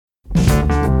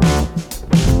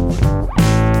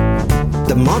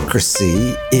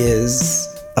Democracy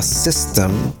is a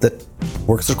system that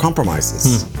works through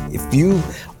compromises. If you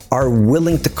are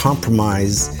willing to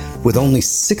compromise with only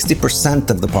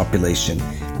 60% of the population,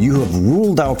 you have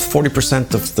ruled out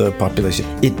 40% of the population.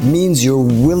 It means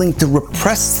you're willing to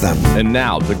repress them. And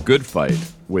now, The Good Fight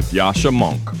with Yascha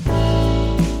Mounk.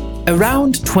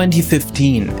 Around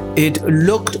 2015, it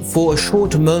looked for a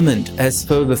short moment as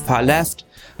though the far left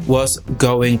was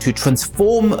going to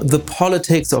transform the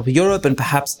politics of Europe and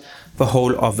perhaps the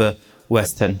whole of the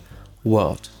Western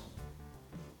world.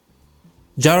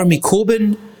 Jeremy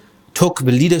Corbyn took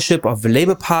the leadership of the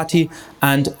Labour Party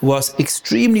and was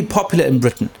extremely popular in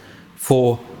Britain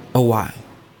for a while.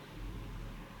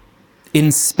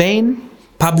 In Spain,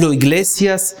 Pablo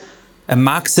Iglesias, a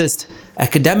Marxist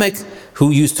academic who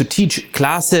used to teach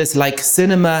classes like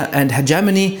cinema and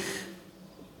hegemony,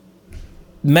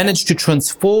 managed to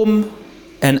transform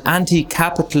an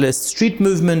anti-capitalist street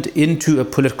movement into a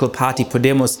political party,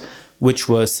 Podemos, which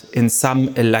was in some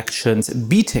elections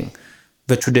beating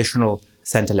the traditional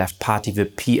center-left party, the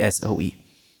PSOE.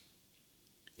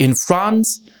 In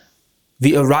France,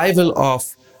 the arrival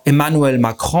of Emmanuel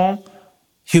Macron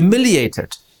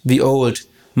humiliated the old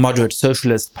moderate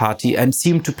socialist party and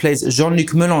seemed to place Jean-Luc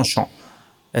Mélenchon,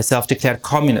 a self-declared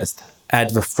communist,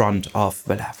 at the front of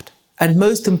the left. And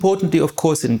most importantly, of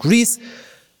course, in Greece,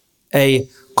 a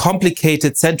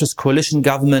complicated centrist coalition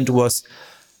government was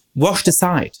washed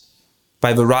aside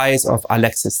by the rise of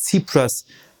Alexis Tsipras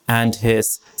and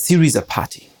his Syriza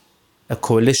party, a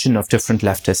coalition of different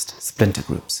leftist splinter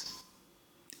groups.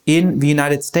 In the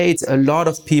United States, a lot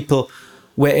of people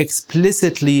were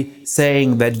explicitly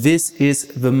saying that this is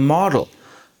the model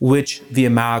which the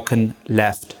American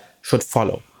left should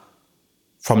follow.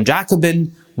 From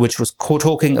Jacobin, which was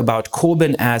talking about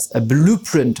Corbyn as a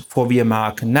blueprint for the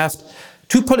American left,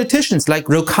 to politicians like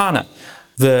Ro Khanna,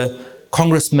 the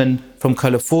congressman from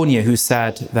California, who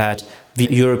said that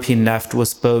the European left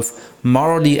was both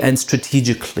morally and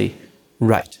strategically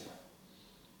right.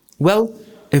 Well,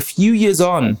 a few years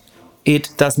on, it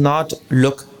does not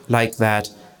look like that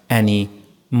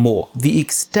anymore. The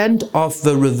extent of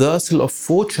the reversal of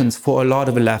fortunes for a lot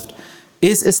of the left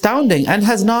is astounding and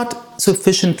has not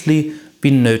sufficiently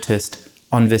been noticed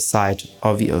on this side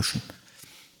of the ocean.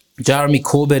 Jeremy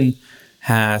Corbyn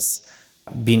has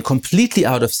been completely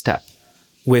out of step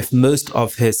with most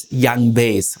of his young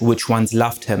base, which once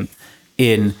loved him,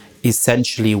 in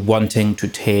essentially wanting to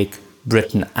take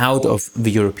Britain out of the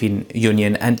European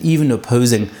Union and even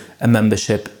opposing a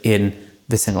membership in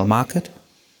the single market.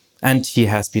 And he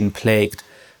has been plagued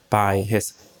by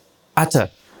his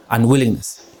utter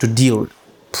unwillingness to deal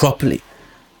properly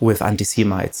with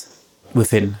anti-Semites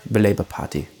within the Labour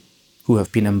Party, who have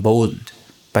been emboldened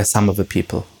by some of the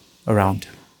people around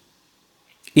him.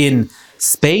 In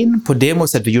Spain,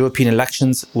 Podemos at the European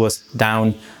elections was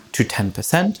down to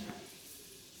 10%.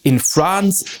 In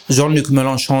France, Jean-Luc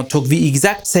Mélenchon took the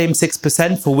exact same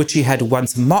 6% for which he had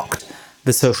once mocked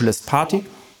the Socialist Party.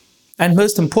 And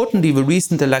most importantly, the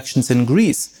recent elections in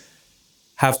Greece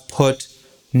have put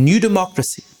New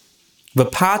Democracy, the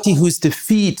party whose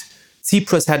defeat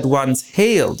Tsipras had once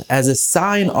hailed as a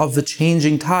sign of the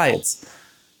changing tides,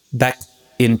 back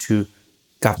into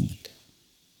government.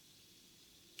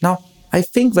 Now, I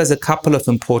think there's a couple of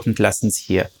important lessons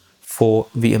here for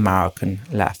the American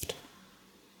left.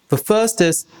 The first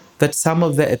is that some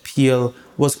of their appeal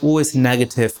was always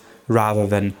negative rather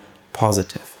than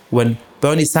positive. When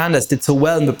Bernie Sanders did so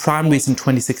well in the primaries in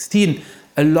 2016,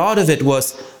 a lot of it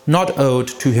was not owed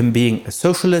to him being a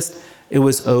socialist, it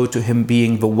was owed to him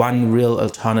being the one real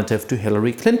alternative to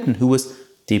Hillary Clinton, who was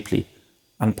deeply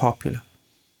unpopular.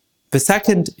 The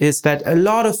second is that a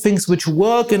lot of things which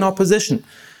work in opposition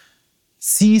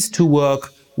cease to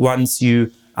work once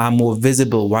you are more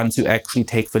visible, once you actually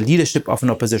take the leadership of an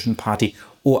opposition party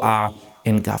or are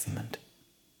in government.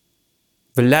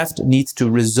 The left needs to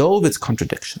resolve its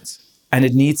contradictions, and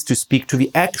it needs to speak to the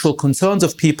actual concerns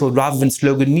of people rather than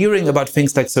sloganeering about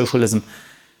things like socialism,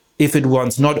 if it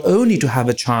wants not only to have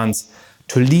a chance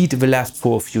to lead the left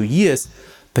for a few years,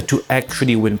 but to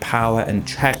actually win power and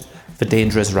check the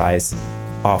dangerous rise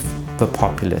of the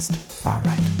populist far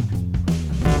right.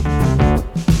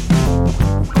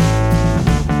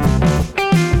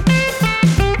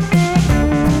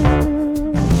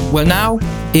 Well, now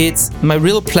it's my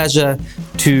real pleasure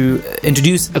to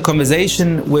introduce a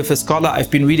conversation with a scholar I've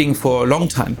been reading for a long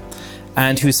time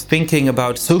and whose thinking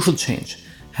about social change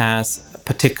has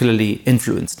particularly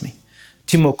influenced me.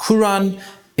 Timur Kuran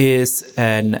is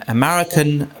an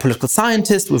American political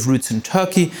scientist with roots in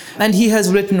Turkey, and he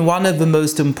has written one of the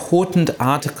most important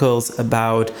articles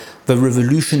about the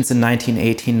revolutions in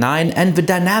 1989 and the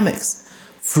dynamics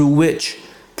through which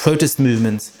protest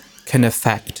movements can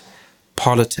affect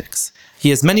politics.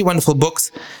 He has many wonderful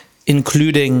books,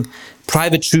 including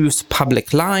Private Truths,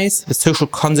 Public Lies, The Social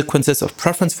Consequences of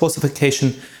Preference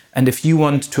Falsification. And if you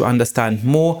want to understand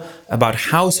more about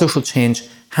how social change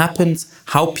happens,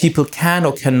 how people can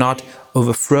or cannot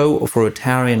overthrow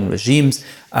authoritarian regimes,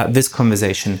 this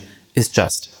conversation is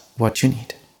just what you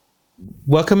need.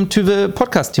 Welcome to the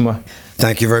podcast, Timur.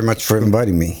 Thank you very much for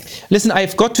inviting me. Listen,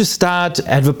 I've got to start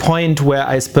at the point where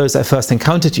I suppose I first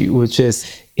encountered you, which is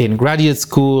in graduate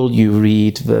school. You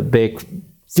read the big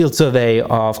field survey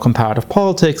of comparative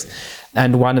politics,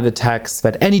 and one of the texts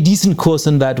that any decent course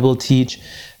in that will teach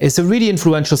is a really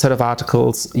influential set of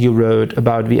articles you wrote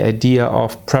about the idea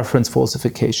of preference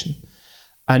falsification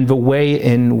and the way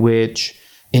in which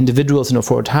individuals in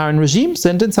authoritarian regimes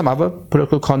and in some other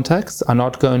political contexts are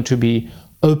not going to be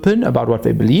open about what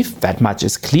they believe. That much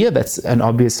is clear. That's an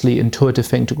obviously intuitive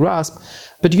thing to grasp.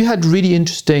 But you had really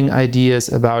interesting ideas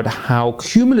about how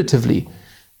cumulatively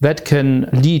that can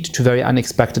lead to very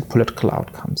unexpected political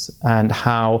outcomes, and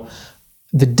how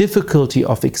the difficulty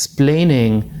of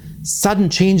explaining sudden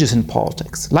changes in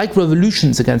politics, like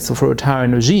revolutions against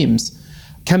authoritarian regimes,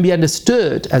 can be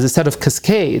understood as a set of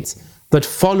cascades that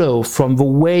follow from the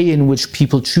way in which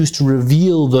people choose to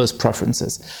reveal those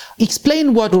preferences.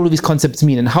 Explain what all of these concepts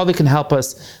mean and how they can help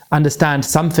us understand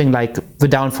something like the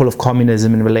downfall of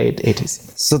communism in the late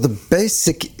 80s. So the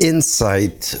basic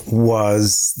insight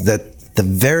was that the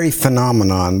very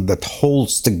phenomenon that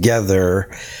holds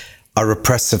together a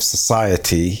repressive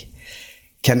society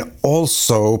can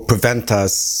also prevent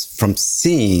us from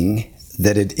seeing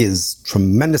that it is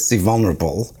tremendously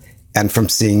vulnerable and from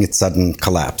seeing its sudden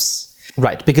collapse.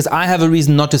 Right, because I have a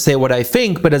reason not to say what I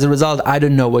think, but as a result, I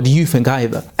don't know what you think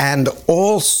either. And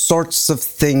all sorts of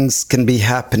things can be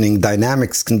happening,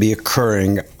 dynamics can be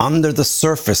occurring under the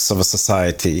surface of a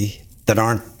society that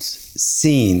aren't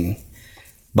seen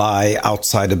by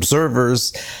outside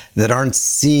observers, that aren't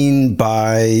seen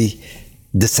by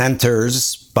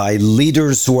dissenters, by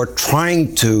leaders who are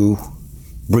trying to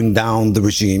bring down the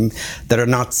regime, that are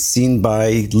not seen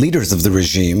by leaders of the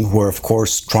regime, who are, of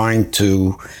course, trying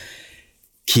to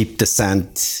keep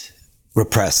dissent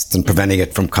repressed and preventing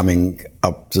it from coming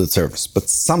up to the surface. But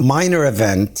some minor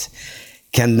event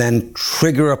can then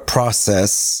trigger a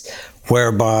process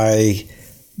whereby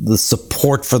the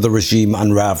support for the regime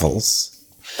unravels.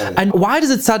 And why does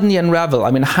it suddenly unravel?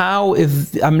 I mean, how,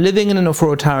 if I'm living in an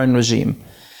authoritarian regime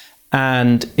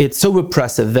and it's so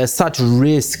repressive, there's such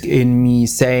risk in me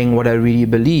saying what I really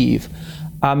believe,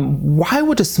 why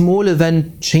would a small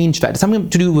event change that? It's something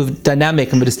to do with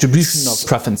dynamic and the distribution of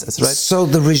preferences, right? So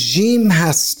the regime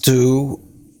has to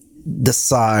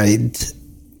decide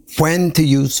when to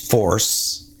use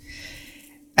force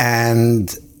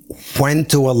and when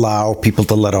to allow people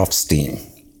to let off steam.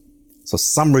 So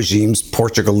some regimes,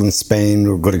 Portugal and Spain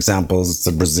were good examples.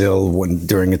 Brazil, when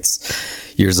during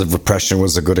its years of repression,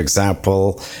 was a good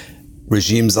example.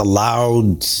 Regimes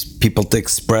allowed people to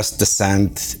express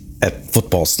dissent at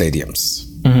football stadiums.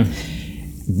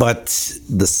 Mm-hmm. But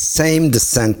the same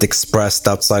dissent expressed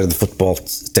outside of the football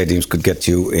stadiums could get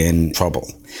you in trouble.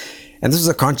 And this was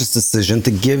a conscious decision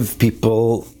to give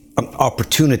people an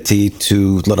opportunity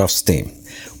to let off steam.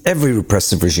 Every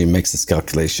repressive regime makes this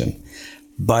calculation,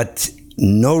 but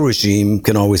no regime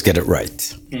can always get it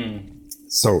right.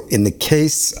 So in the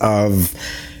case of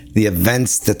the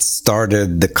events that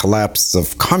started the collapse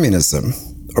of communism,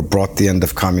 or brought the end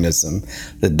of communism,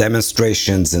 the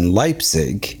demonstrations in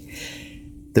Leipzig,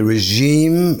 the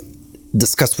regime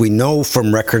discussed, we know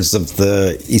from records of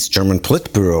the East German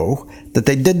Politburo, that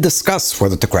they did discuss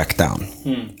whether to crack down.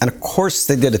 And of course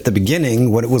they did at the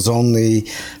beginning, when it was only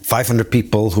 500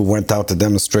 people who went out to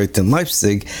demonstrate in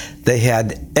Leipzig. They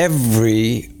had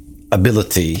every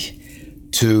ability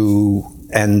to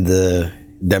end the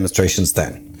demonstrations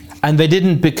then. And they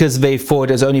didn't, because they thought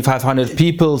there's only 500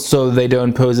 people, so they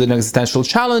don't pose an existential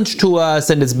challenge to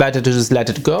us, and it's better to just let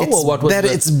it go? Or what was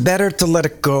it's better to let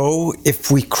it go.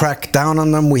 If we crack down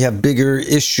on them, we have bigger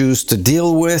issues to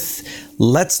deal with.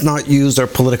 Let's not use our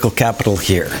political capital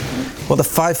here. Well, the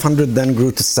 500 then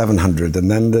grew to 700, and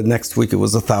then the next week it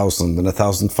was 1,000 and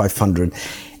 1,500.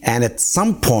 And at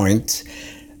some point,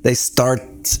 they start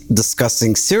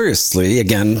discussing seriously,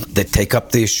 again, they take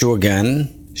up the issue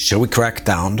again. Shall we crack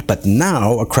down? But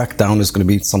now a crackdown is going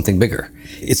to be something bigger.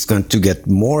 It's going to get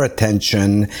more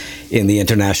attention in the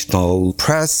international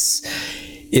press.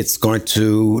 It's going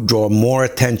to draw more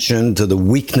attention to the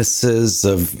weaknesses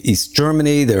of East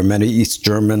Germany. There are many East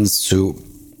Germans who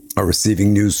are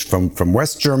receiving news from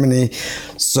West Germany.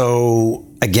 So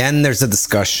again, there's a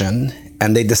discussion,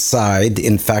 and they decide,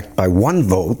 in fact, by one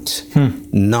vote,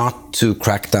 not to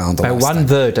crack down the last time.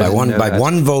 Vote, by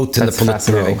one vote in the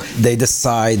Politburo, they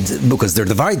decide, because they're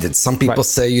divided. Some people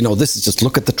say, this is just,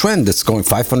 look at the trend. It's going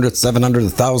 500, 700,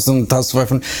 1,000,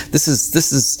 1,500. This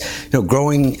is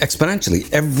growing exponentially.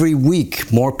 Every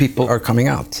week, more people are coming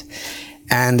out.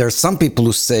 And there are some people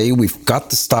who say we've got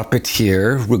to stop it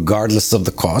here, regardless of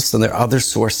the cost. And there are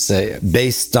others who are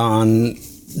based on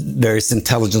various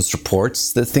intelligence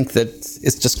reports that think that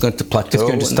it's just going to plateau. It's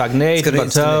going to stagnate,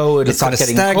 plateau, it'll start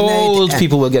getting cold,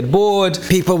 people will get bored.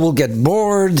 People will get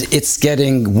bored. It's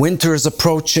getting, winter is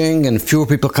approaching, and fewer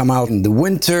people come out in the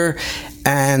winter.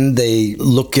 And they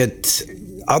look at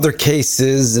other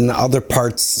cases in other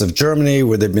parts of Germany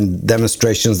where there have been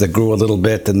demonstrations that grew a little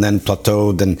bit and then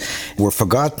plateaued and were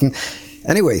forgotten.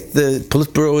 Anyway, the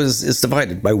Politburo is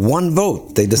divided. By one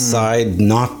vote, they decide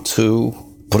not to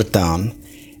put it down.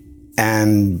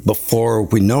 And before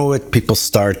we know it, people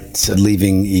start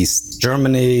leaving East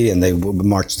Germany, and they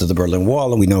march to the Berlin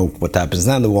Wall, and we know what happens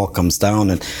then. The wall comes down,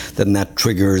 and then that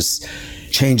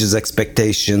changes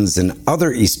expectations in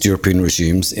other East European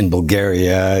regimes, in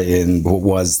Bulgaria, in what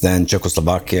was then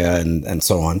Czechoslovakia, and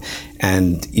so on.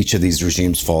 And each of these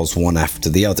regimes falls one after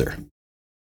the other.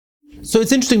 So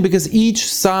it's interesting because each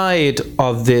side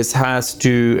of this has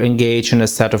to engage in a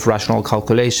set of rational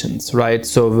calculations, right?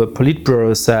 So the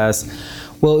Politburo says,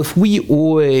 well, if we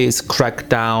always crack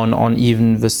down on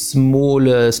even the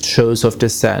smallest shows of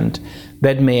dissent,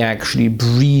 that may actually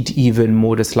breed even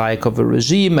more dislike of a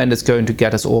regime, and it's going to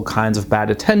get us all kinds of bad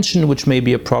attention, which may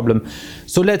be a problem.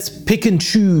 So let's pick and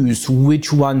choose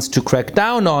which ones to crack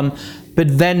down on,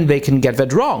 but then they can get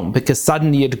that wrong, because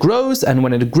suddenly it grows, and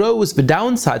when it grows, the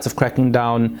downsides of cracking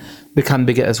down become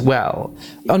bigger as well.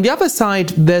 On the other side,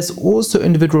 there's also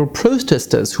individual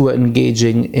protesters who are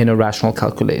engaging in a rational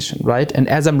calculation, right? And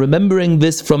as I'm remembering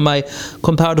this from my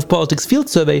comparative politics field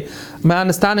survey, my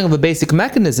understanding of the basic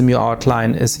mechanism you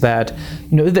outline is that,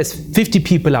 if there's 50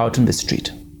 people out in the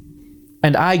street,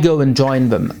 and I go and join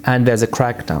them, and there's a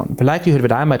crackdown, the likelihood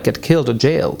that I might get killed or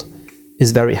jailed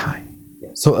is very high.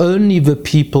 So only the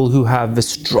people who have the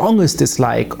strongest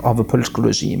dislike of a political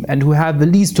regime and who have the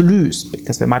least to lose,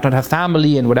 because they might not have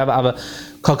family and whatever other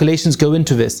calculations go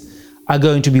into this, are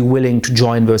going to be willing to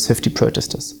join those 50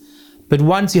 protesters. But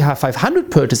once you have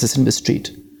 500 protesters in the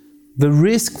street, the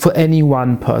risk for any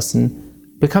one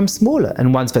person becomes smaller.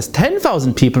 And once there's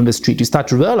 10,000 people in the street, you start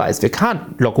to realize they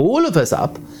can't lock all of us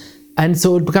up. And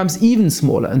so it becomes even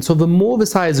smaller. And so the more the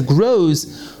size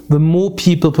grows, the more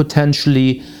people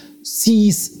potentially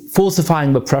cease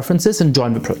falsifying the preferences and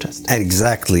join the protest.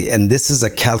 Exactly. And this is a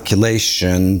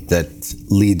calculation that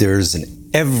leaders in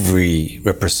every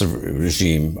repressive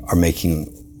regime are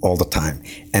making all the time.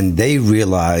 And they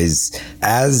realize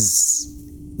as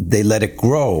they let it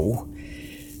grow,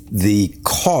 the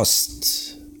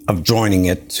cost of joining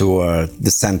it to a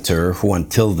dissenter who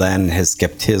until then has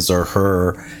kept his or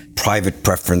her private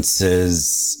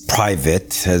preferences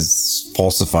private, has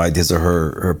falsified his or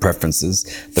her preferences,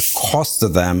 the cost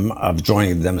of them of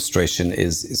joining the demonstration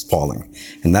is falling.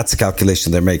 And that's a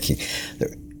calculation they're making.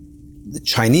 The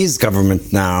Chinese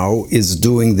government now is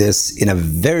doing this in a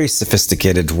very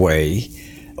sophisticated way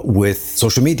with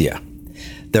social media.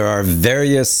 There are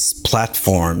various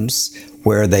platforms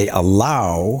where they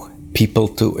allow people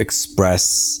to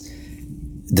express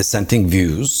dissenting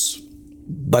views,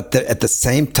 but at the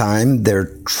same time,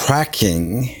 they're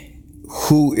tracking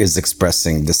who is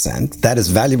expressing dissent. That is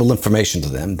valuable information to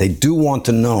them. They do want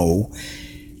to know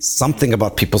something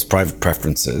about people's private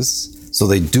preferences. So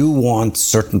they do want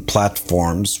certain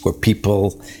platforms where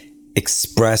people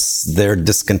express their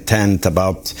discontent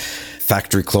about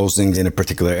factory closings in a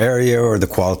particular area, or the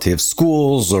quality of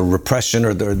schools, or repression,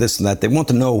 or this and that. They want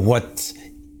to know what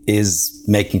is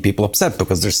making people upset,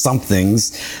 because there's some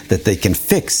things that they can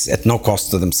fix at no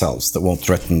cost to themselves that won't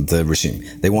threaten the regime.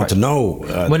 They want to know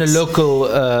when a local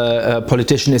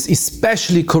politician is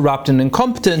especially corrupt and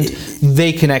incompetent,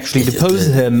 they can actually depose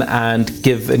him and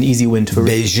give an easy win to a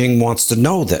regime. Beijing wants to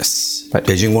know this.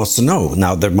 Beijing wants to know.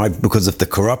 Now, there might, because if the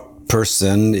corrupt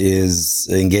person is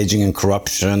engaging in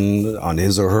corruption on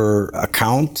his or her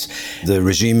account, the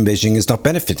regime Beijing is not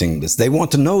benefiting this. They want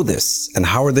to know this. And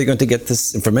how are they going to get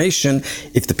this information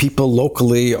if the people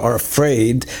locally are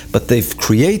afraid, but they've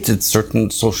created certain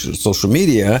social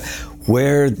media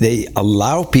where they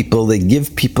allow people, they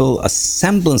give people a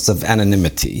semblance of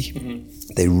anonymity.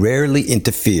 Mm-hmm. They rarely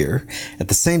interfere. At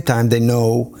the same time, they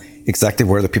know exactly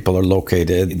where the people are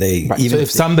located. So if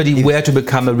somebody were to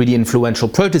become a really influential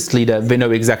protest leader, they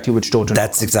know exactly which door to knock on.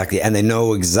 That's exactly, and they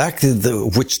know exactly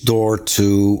which door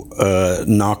to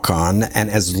knock on. And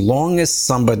as long as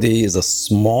somebody is a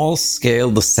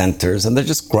small-scale dissenters, and they're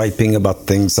just griping about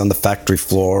things on the factory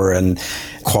floor and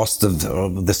cost of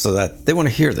this or that, they want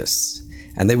to hear this.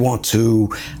 And they want to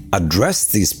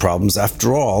address these problems.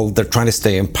 After all, they're trying to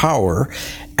stay in power.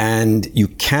 And you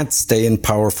can't stay in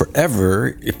power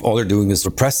forever if all you're doing is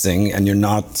repressing and you're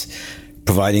not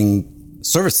providing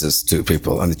services to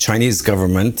people. And the Chinese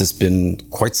government has been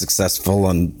quite successful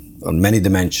on many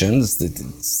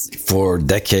dimensions. For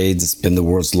decades, it's been the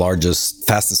world's largest,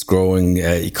 fastest growing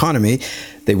economy.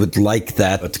 They would like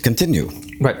that to continue.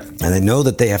 Right. And they know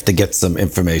that they have to get some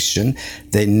information.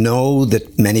 They know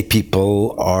that many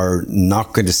people are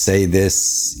not going to say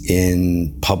this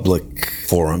in public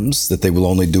forums, that they will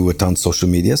only do it on social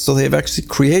media. So they've actually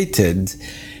created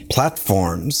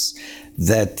platforms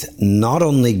that not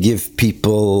only give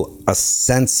people a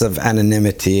sense of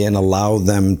anonymity and allow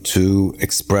them to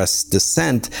express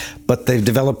dissent, but they've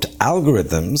developed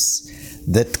algorithms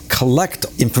that collect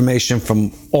information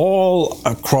from all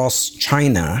across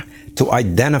China to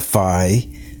identify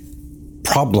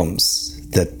problems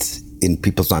that in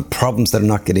people's mind, problems that are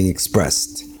not getting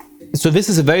expressed. So this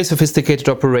is a very sophisticated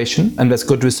operation, and there's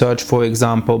good research, for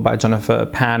example, by Jennifer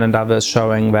Pan and others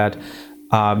showing that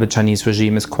the Chinese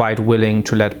regime is quite willing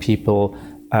to let people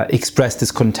express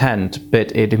discontent,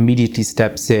 but it immediately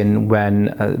steps in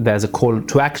when there's a call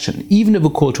to action. Even if a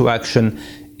call to action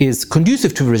is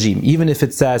conducive to the regime, even if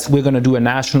it says we're going to do a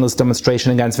nationalist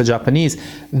demonstration against the Japanese,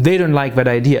 they don't like that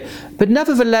idea. But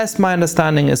nevertheless, my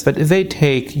understanding is that if they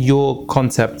take your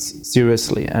concepts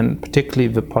seriously, and particularly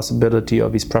the possibility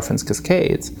of these preference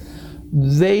cascades,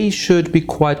 they should be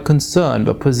quite concerned.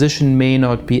 The position may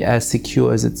not be as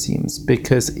secure as it seems,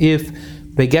 because if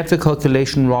they get the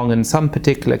calculation wrong in some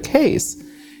particular case,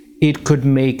 it could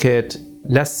make it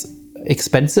less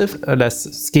expensive, less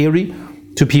scary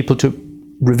to people to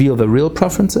reveal their real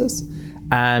preferences.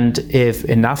 And if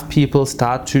enough people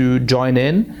start to join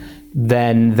in,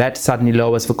 then that suddenly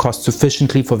lowers the cost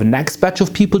sufficiently for the next batch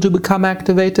of people to become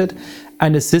activated.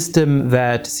 And a system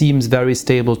that seems very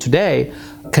stable today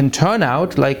can turn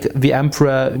out like the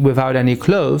emperor without any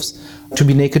clothes to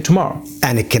be naked tomorrow.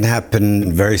 And it can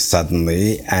happen very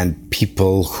suddenly, and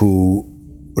people who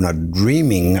were not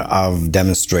dreaming of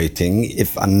demonstrating,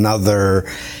 if another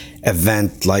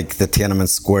event like the Tiananmen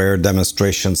Square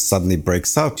demonstration suddenly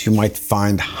breaks out, you might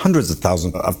find hundreds of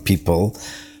thousands of people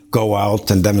go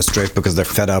out and demonstrate because they're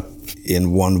fed up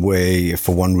in one way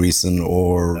for one reason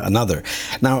or another.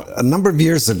 Now, a number of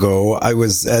years ago, I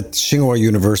was at Tsinghua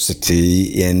University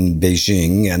in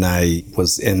Beijing, and I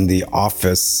was in the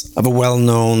office of a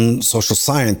well-known social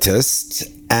scientist,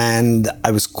 and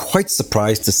I was quite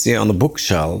surprised to see on the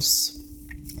bookshelves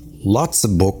lots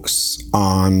of books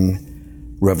on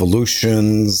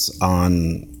revolutions,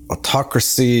 on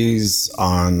autocracies,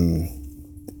 on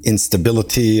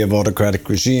instability of autocratic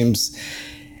regimes.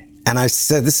 And I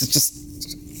said, this is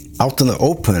just out in the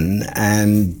open,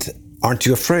 and aren't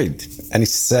you afraid? And he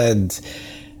said,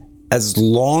 as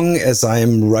long as I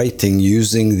am writing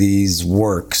using these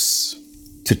works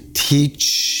to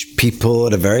teach people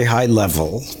at a very high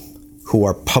level who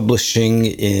are publishing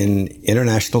in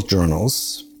international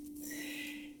journals,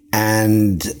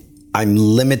 and I'm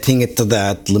limiting it to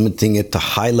that, limiting it to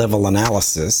high-level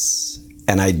analysis,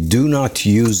 and I do not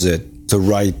use it to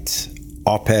write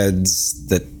op-eds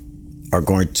that are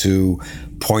going to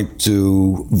point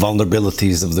to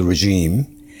vulnerabilities of the regime,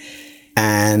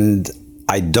 and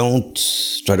I don't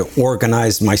try to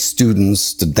organize my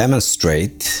students to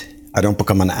demonstrate, I don't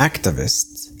become an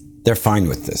activist, they're fine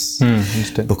with this.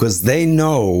 Because they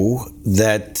know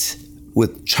that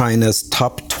with China's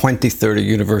top 20, 30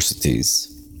 universities,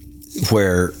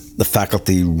 where the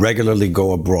faculty regularly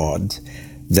go abroad,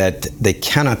 that they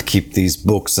cannot keep these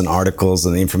books and articles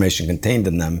and the information contained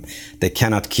in them, they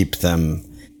cannot keep them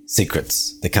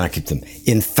secrets. They cannot keep them.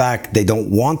 In fact, they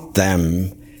don't want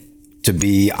them to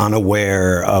be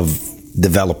unaware of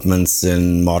developments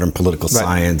in modern political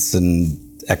science and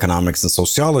economics and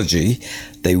sociology.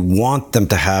 They want them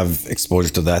to have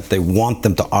exposure to that. They want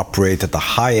them to operate at the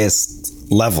highest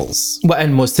levels. Well,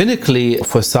 and more cynically,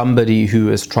 for somebody who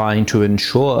is trying to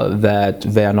ensure that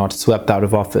they are not swept out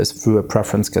of office through a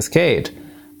preference cascade,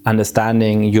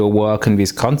 understanding your work and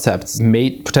these concepts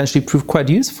may potentially prove quite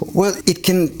useful. Well, it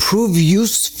can prove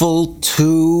useful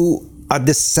to a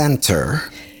dissenter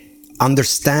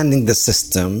understanding the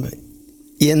system,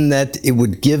 in that it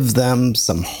would give them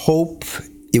some hope.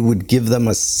 It would give them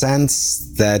a sense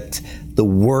that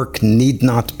the work need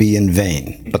not be in vain.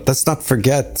 But let's not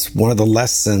forget one of the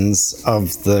lessons of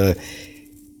the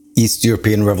East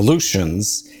European revolutions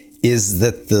is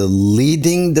that the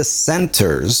leading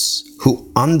dissenters who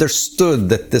understood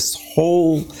that this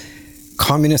whole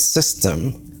communist system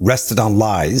rested on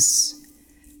lies,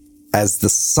 as the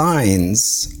signs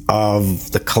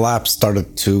of the collapse started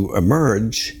to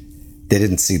emerge, they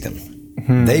didn't see them.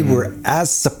 They were as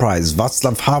surprised.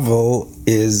 Václav Havel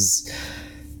is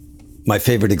my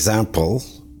favorite example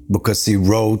because he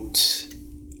wrote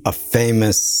a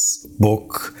famous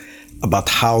book about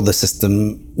how the system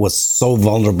was so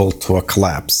vulnerable to a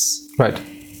collapse. Right.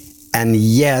 And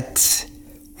yet,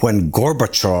 when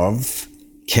Gorbachev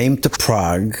came to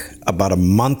Prague about a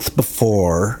month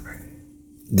before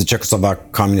the Czechoslovak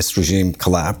communist regime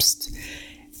collapsed,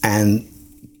 and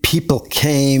people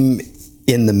came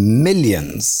in the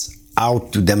millions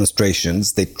out to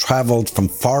demonstrations. They traveled from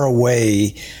far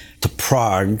away to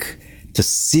Prague to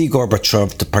see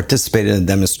Gorbachev, to participate in a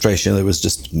demonstration. There was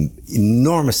just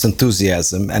enormous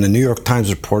enthusiasm. And a New York Times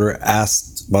reporter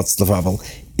asked Václav Havel,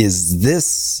 is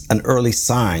this an early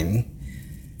sign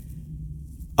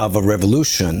of a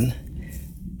revolution,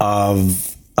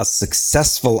 of a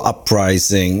successful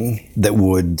uprising that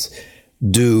would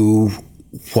do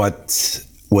what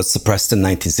was suppressed in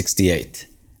 1968?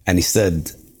 And he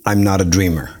said, I'm not a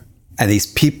dreamer. And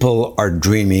these people are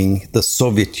dreaming the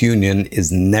Soviet Union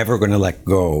is never going to let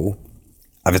go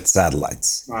of its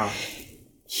satellites. Wow.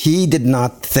 He did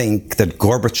not think that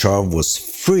Gorbachev was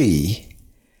free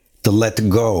to let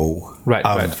go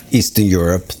of Eastern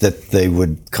Europe, that they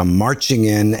would come marching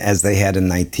in as they had in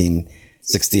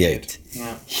 1968.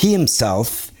 Yeah. He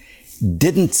himself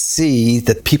didn't see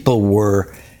that people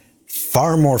were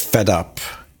far more fed up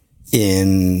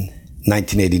in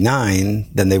 1989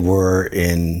 than they were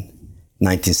in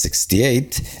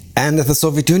 1968, and that the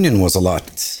Soviet Union was a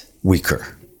lot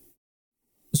weaker.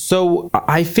 So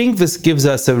I think this gives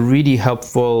us a really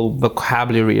helpful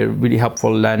vocabulary, a really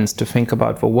helpful lens to think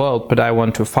about the world. But I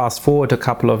want to fast forward a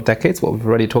couple of decades, well, we've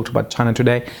already talked about China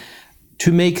today,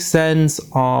 to make sense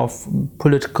of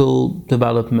political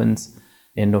developments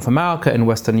in North America, in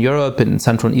Western Europe, in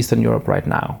Central and Eastern Europe right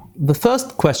now. The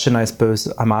first question I suppose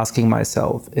I'm asking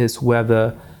myself is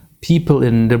whether people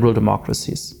in liberal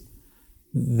democracies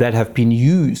that have been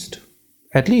used,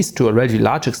 at least to a relatively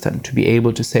large extent, to be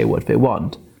able to say what they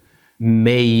want,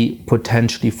 may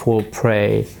potentially fall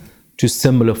prey to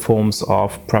similar forms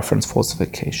of preference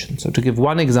falsification. So to give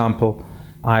one example,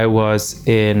 I was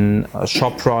in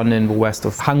Sopron in the west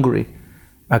of Hungary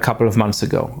a couple of months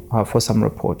ago for some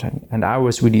reporting. And I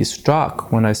was really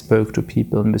struck when I spoke to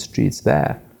people in the streets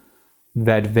there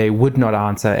that they would not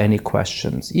answer any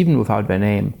questions, even without their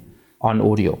name, on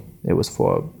audio. It was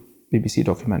for a BBC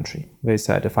documentary. They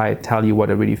said, if I tell you what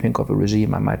I really think of a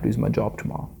regime, I might lose my job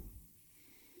tomorrow.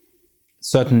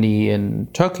 Certainly in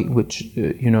Turkey, which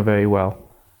you know very well,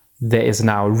 there is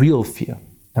now real fear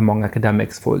among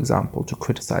academics, for example, to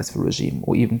criticize the regime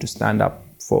or even to stand up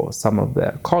for some of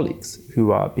their colleagues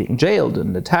who are being jailed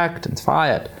and attacked and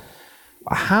fired.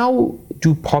 How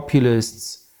do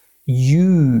populists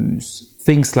use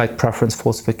things like preference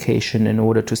falsification in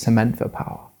order to cement their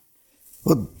power?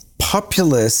 Well,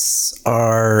 populists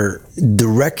are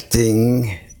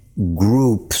directing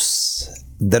groups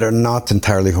that are not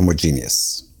entirely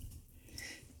homogeneous.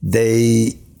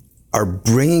 They are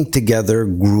bringing together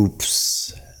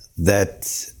groups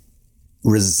that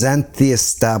resent the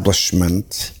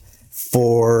establishment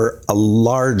for a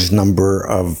large number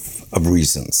of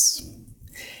reasons.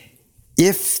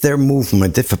 If their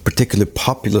movement, if a particular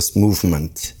populist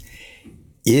movement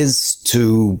is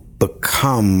to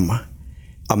become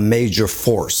a major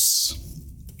force,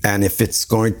 and if it's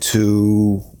going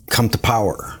to come to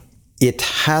power, it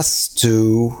has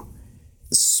to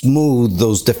smooth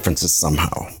those differences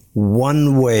somehow.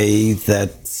 One way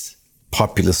that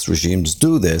populist regimes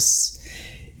do this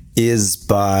is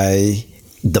by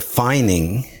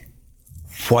defining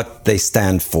what they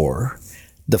stand for,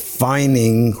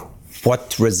 defining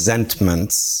what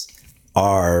resentments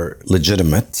are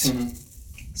legitimate,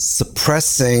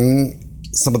 suppressing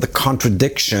some of the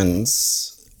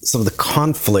contradictions, some of the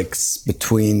conflicts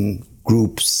between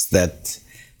groups that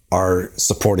are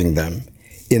supporting them.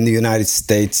 In the United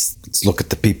States, let's look at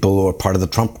the people who are part of the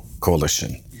Trump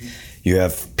coalition. You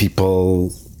have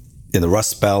people in the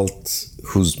Rust Belt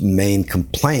whose main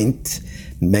complaint,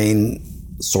 main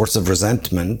source of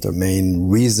resentment, or main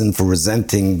reason for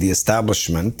resenting the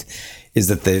establishment is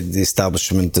that the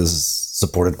establishment has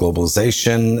supported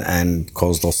globalization and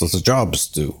caused all sorts of jobs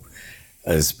to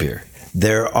disappear.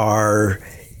 There are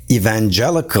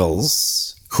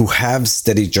evangelicals who have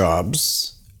steady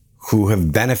jobs, who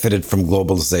have benefited from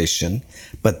globalization,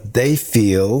 but they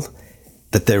feel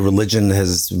that their religion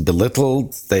has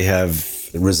belittled. They have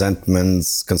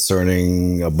resentments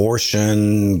concerning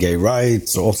abortion, gay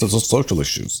rights, all sorts of social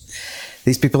issues.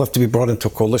 These people have to be brought into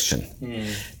a coalition.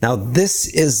 Now, this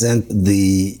isn't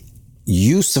the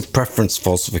use of preference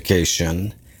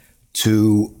falsification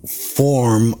to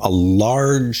form a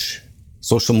large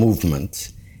social movement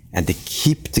and to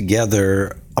keep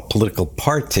together a political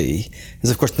party is,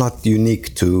 of course, not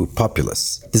unique to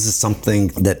populists. This is something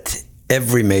that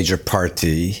every major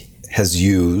party has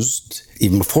used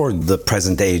even before the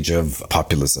present age of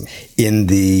populism. In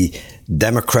the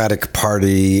Democratic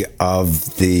Party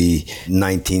of the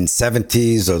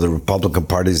 1970s or the Republican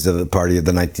parties of the party of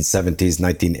the 1970s,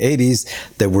 1980s,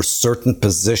 there were certain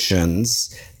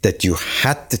positions that you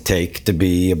had to take to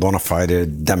be a bona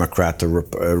fide Democrat or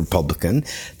Republican.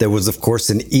 There was, of course,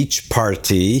 in each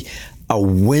party a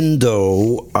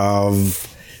window of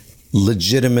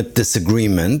legitimate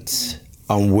disagreement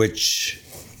on which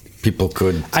people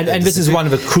could... And this is one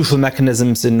of the crucial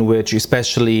mechanisms in which,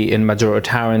 especially in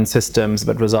majoritarian systems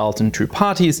that result in two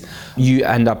parties, you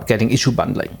end up getting issue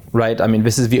bundling, right? I mean,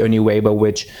 this is the only way by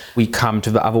which we come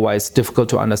to the otherwise difficult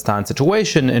to understand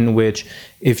situation in which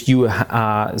if you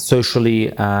are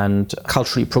socially and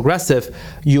culturally progressive,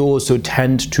 you also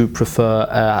tend to prefer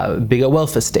a bigger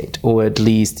welfare state, or at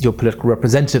least your political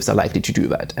representatives are likely to do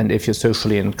that. And if you're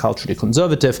socially and culturally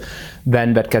conservative,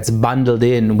 then that gets bundled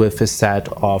in with a set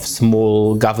of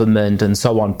small government and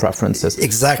so on preferences.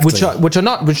 Exactly. Which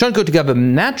don't go together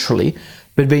naturally,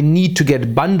 but they need to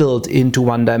get bundled into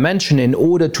one dimension in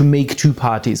order to make two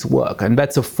parties work. And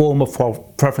that's a form of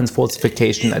preference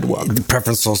falsification at work.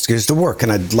 Preference falsification at work.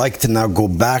 And I'd like to now go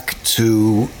back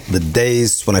to the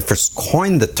days when I first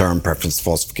coined the term preference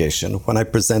falsification, when I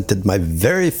presented my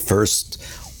very first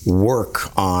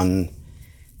work on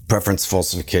preference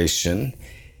falsification.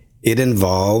 It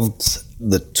involved,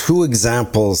 the two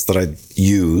examples that I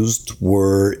used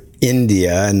were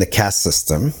India and the caste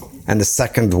system, and the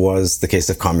second was the case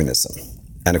of communism.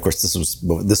 And of course, this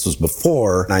was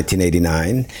before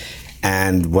 1989,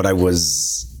 and what I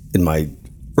was, in my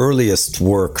earliest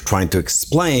work, trying to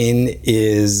explain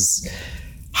is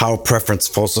how preference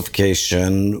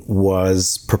falsification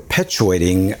was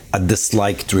perpetuating a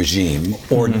disliked regime,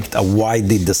 or a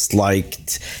widely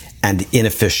disliked and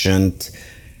inefficient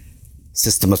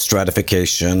system of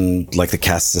stratification, like the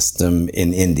caste system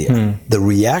in India. The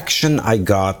reaction I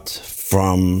got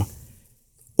from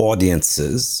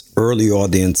audiences, early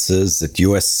audiences at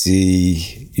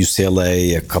USC,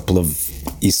 UCLA, a couple of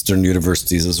Eastern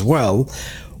universities as well,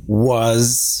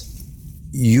 was,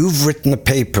 you've written a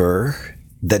paper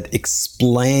that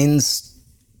explains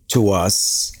to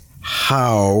us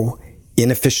how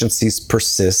inefficiencies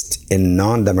persist in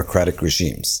non-democratic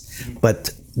regimes.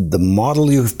 But the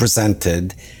model you've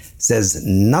presented says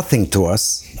nothing to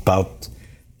us about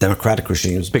democratic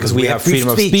regimes, because we have freedom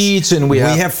of speech and we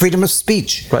have freedom of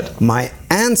speech. Right. My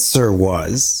answer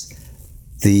was,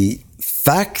 the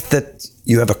fact that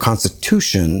you have a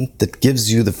constitution that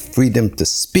gives you the freedom to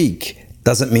speak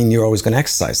doesn't mean you're always going to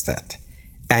exercise that.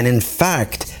 And in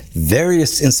fact,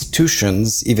 various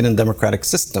institutions, even in democratic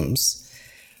systems,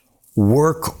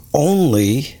 work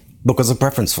only because of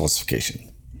preference falsification.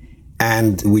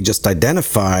 And we just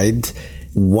identified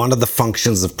one of the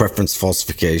functions of preference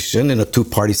falsification in a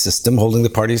two-party system holding the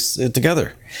parties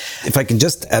together. If I can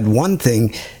just add one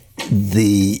thing,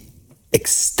 the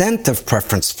extent of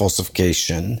preference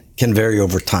falsification can vary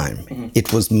over time.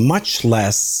 It was much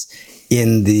less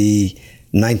in the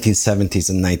 1970s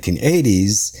and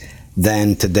 1980s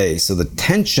than today. So the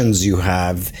tensions you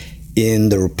have in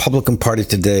the Republican Party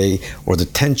today, or the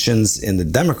tensions in the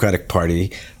Democratic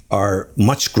Party, are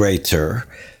much greater.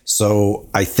 So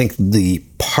I think the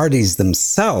parties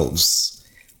themselves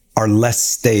are less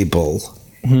stable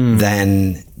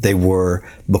than they were,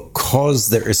 because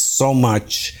there is so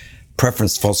much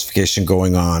preference falsification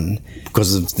going on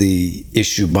because of the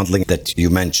issue bundling that you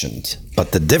mentioned.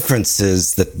 But the difference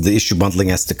is that the issue bundling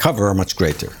has to cover are much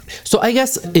greater. So I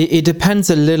guess it depends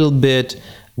a little bit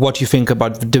what you think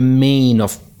about the domain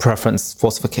of preference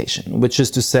falsification, which is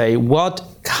to say, what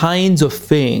kinds of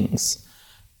things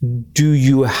do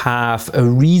you have a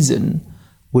reason,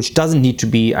 which doesn't need to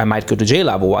be, I might go to jail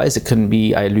otherwise. It can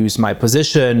be, I lose my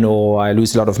position, or I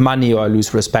lose a lot of money, or I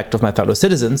lose respect of my fellow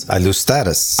citizens. I lose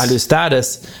status.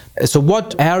 So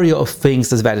what area of things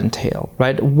does that entail,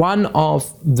 right? One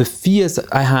of the fears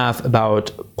I have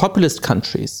about populist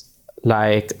countries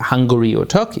like Hungary or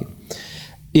Turkey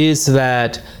is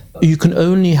that you can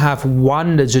only have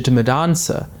one legitimate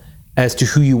answer as to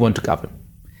who you want to govern.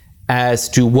 as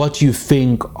to what you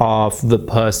think of the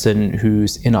person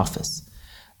who's in office.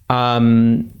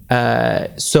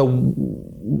 So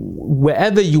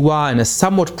wherever you are in a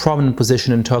somewhat prominent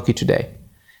position in Turkey today,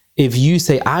 if you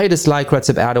say, I dislike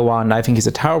Recep Erdogan, I think he's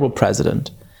a terrible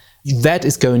president, that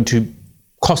is going to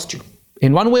cost you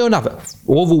in one way or another,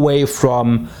 all the way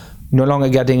from no longer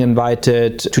getting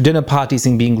invited to dinner parties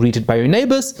and being greeted by your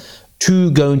neighbors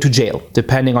to going to jail,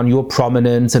 depending on your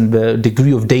prominence and the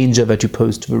degree of danger that you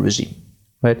pose to the regime,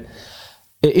 right?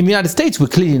 In the United States, we're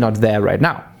clearly not there right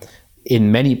now.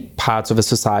 In many parts of a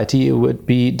society, it would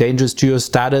be dangerous to your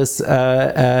status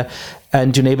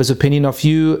and your neighbor's opinion of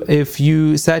you if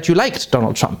you said you liked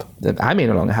Donald Trump. I may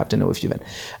no longer have to know if you then.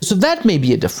 So that may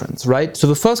be a difference, right? So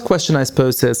the first question, I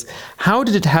suppose, is how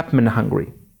did it happen in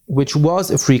Hungary, which was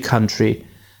a free country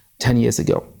 10 years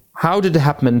ago? How did it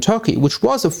happen in Turkey, which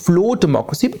was a flawed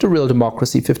democracy, but a real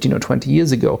democracy 15 or 20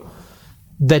 years ago,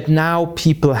 that now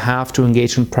people have to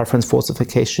engage in preference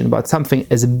falsification about something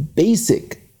as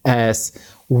basic as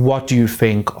what do you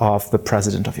think of the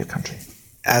president of your country?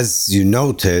 As you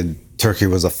noted, Turkey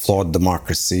was a flawed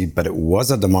democracy, but it was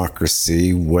a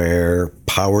democracy where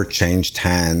power changed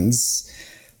hands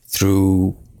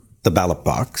through the ballot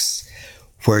box,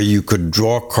 where you could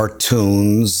draw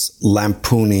cartoons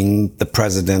lampooning the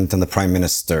president and the prime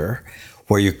minister,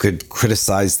 where you could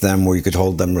criticize them, where you could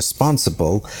hold them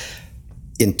responsible.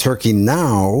 In Turkey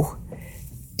now,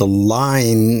 the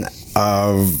lines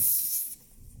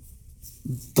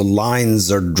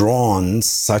are drawn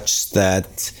such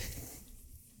that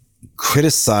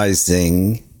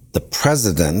criticizing the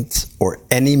president or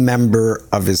any member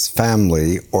of his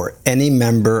family or any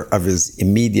member of his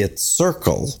immediate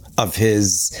circle, of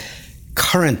his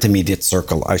current immediate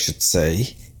circle, I should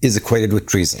say, is equated with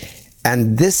treason.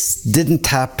 And this didn't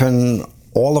happen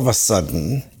all of a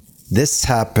sudden. This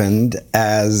happened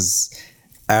as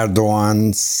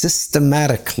Erdogan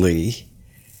systematically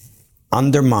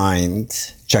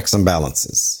undermined checks and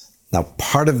balances. Now,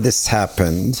 part of this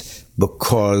happened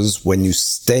because when you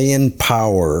stay in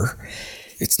power,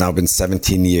 it's now been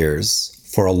 17 years,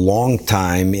 for a long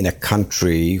time in a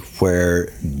country where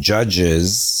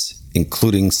judges,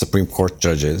 including Supreme Court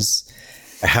judges,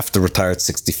 have to retire at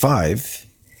 65,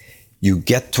 you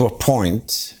get to a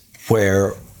point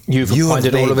where you have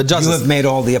made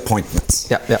all the appointments.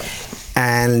 Yeah.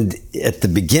 And at the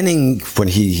beginning, when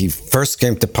he first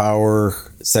came to power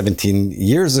 17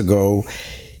 years ago,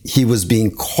 he was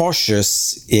being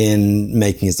cautious in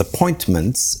making his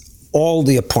appointments. All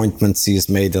the appointments he has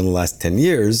made in the last 10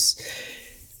 years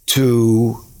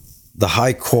to the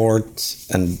High Court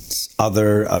and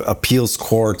other appeals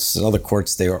courts and other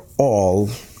courts, they are all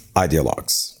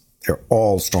ideologues. They're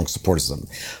all strong supporters of them.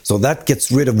 So that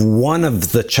gets rid of one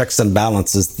of the checks and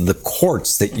balances, the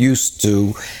courts that used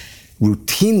to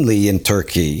routinely in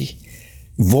Turkey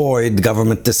void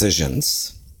government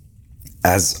decisions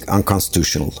as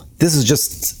unconstitutional. This is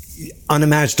just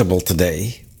unimaginable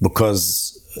today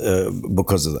because of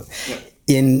that. Yeah.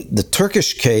 In the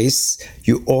Turkish case,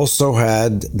 you also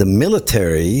had the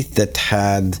military that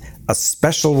had a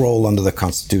special role under the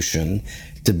constitution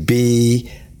to be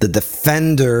the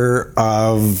defender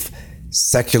of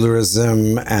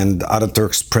secularism and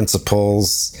Ataturk's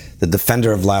principles, the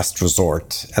defender of last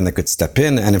resort, and they could step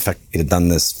in. And in fact, it had done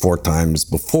this 4 times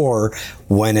before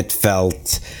when it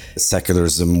felt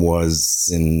secularism was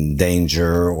in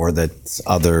danger or that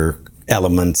other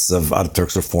elements of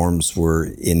Ataturk's reforms were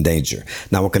in danger.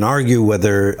 Now, we can argue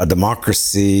whether in a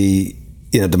democracy,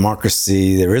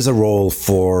 there is a role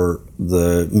for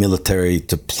the military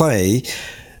to play.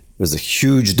 There was a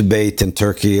huge debate in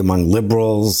Turkey among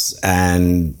liberals,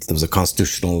 and there was a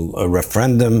constitutional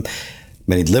referendum.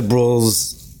 Many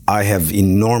liberals I have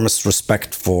enormous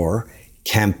respect for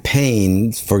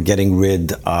campaigned for getting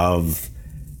rid of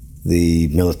the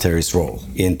military's role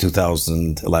in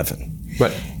 2011.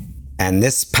 Right. And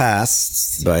this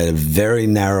passed by a very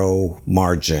narrow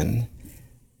margin.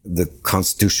 The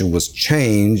constitution was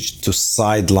changed to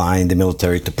sideline the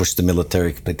military, to push the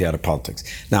military completely out of politics.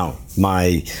 Now,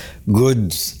 my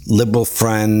good liberal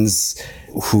friends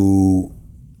who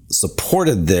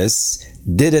supported this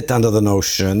did it under the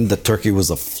notion that Turkey was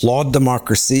a flawed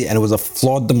democracy, and it was a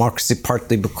flawed democracy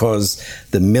partly because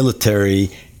the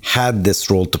military had this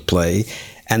role to play,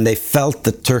 and they felt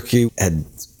that Turkey had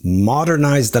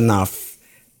modernized enough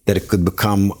that it could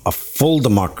become a full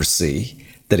democracy,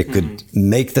 that it could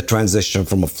make the transition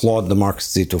from a flawed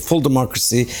democracy to a full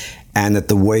democracy, and that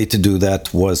the way to do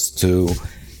that was to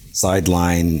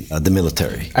sideline the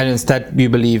military. And instead, you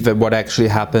believe that what actually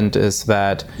happened is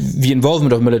that the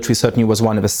involvement of military certainly was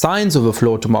one of the signs of a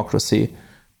flawed democracy,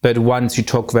 But once you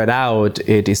took that out,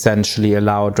 it essentially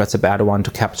allowed Recep Erdogan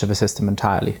to capture the system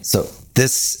entirely. So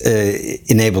this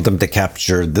enabled him to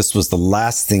capture, this was the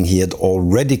last thing. He had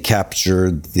already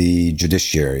captured the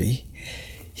judiciary.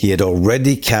 He had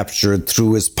already captured,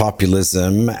 through his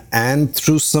populism and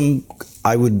through some,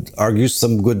 I would argue,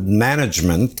 some good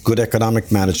management, good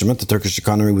economic management. The Turkish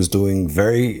economy was doing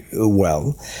very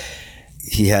well.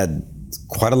 He had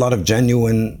quite a lot of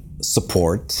genuine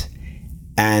support,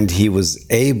 and he was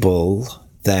able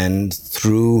then,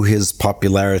 through his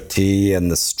popularity and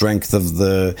the strength of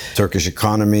the Turkish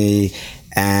economy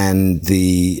and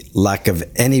the lack of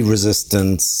any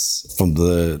resistance from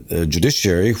the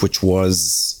judiciary, which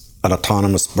was an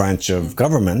autonomous branch of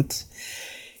government,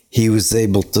 he was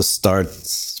able to start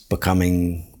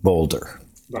becoming bolder.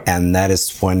 Right. And that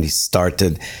is when he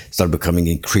started becoming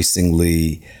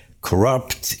increasingly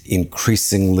corrupt,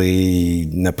 increasingly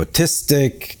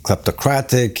nepotistic,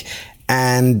 kleptocratic,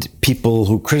 and people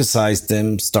who criticized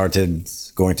him started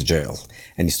going to jail.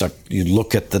 And you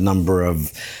look at the number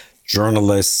of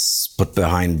journalists put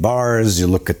behind bars, you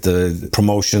look at the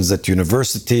promotions at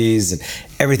universities, and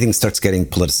everything starts getting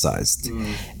politicized.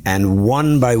 And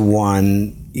one by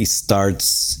one, he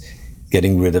starts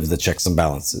getting rid of the checks and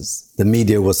balances. The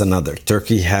media was another.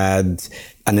 Turkey had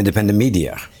an independent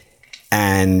media.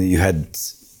 And you had,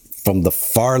 from the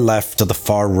far left to the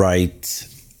far right,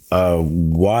 a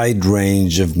wide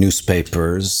range of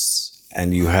newspapers,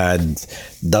 and you had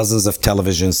dozens of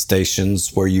television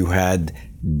stations where you had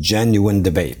genuine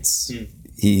debates.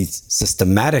 He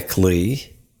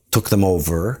systematically took them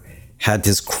over, had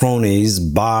his cronies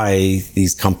buy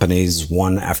these companies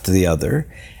one after the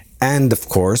other, and of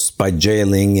course, by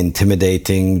jailing,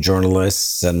 intimidating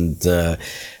journalists and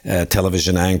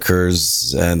television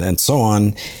anchors and so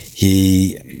on,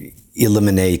 he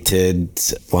eliminated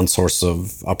one source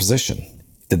of opposition.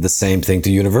 Did the same thing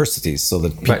to universities, so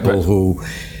that people who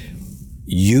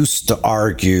used to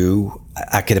argue,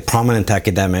 prominent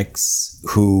academics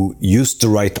who used to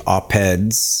write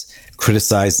op-eds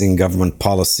criticizing government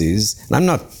policies, and I'm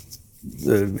not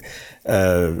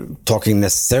talking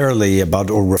necessarily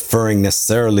about or referring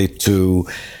necessarily to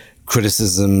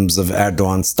criticisms of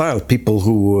Erdogan's style. People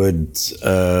who would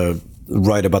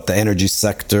write about the energy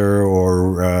sector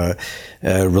or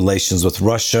relations with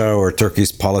Russia or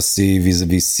Turkey's policy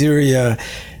vis-a-vis Syria,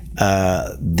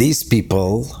 these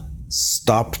people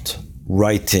stopped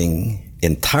writing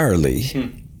entirely.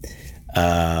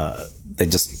 They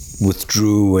just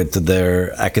withdrew into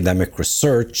their academic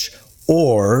research,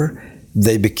 or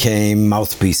they became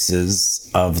mouthpieces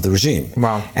of the regime.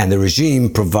 Wow. And the regime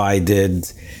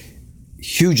provided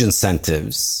huge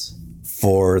incentives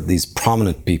for these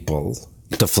prominent people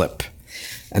to flip.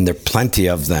 And there are plenty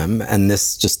of them, and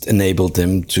this just enabled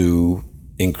him to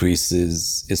increase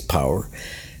his power.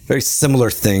 Very similar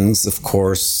things, of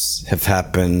course, have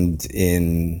happened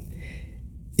in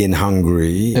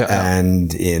Hungary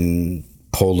and in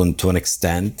Poland to an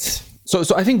extent. So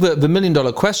I think the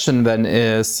million-dollar question then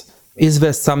is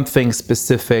there something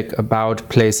specific about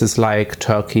places like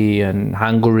Turkey and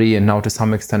Hungary and now to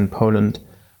some extent Poland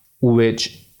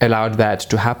which allowed that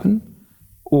to happen?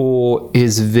 Or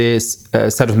is this a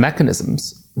set of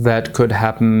mechanisms that could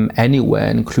happen anywhere,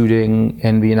 including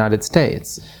in the United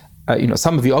States?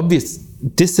 Some of the obvious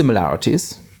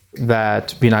dissimilarities,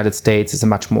 that the United States is a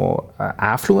much more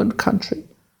affluent country,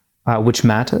 which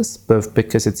matters, both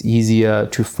because it's easier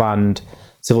to fund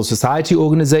civil society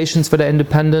organizations that are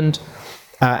independent,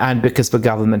 and because the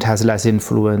government has less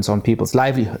influence on people's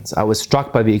livelihoods. I was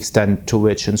struck by the extent to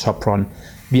which in Sopron,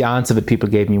 the answer that people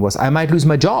gave me was, I might lose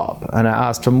my job. And I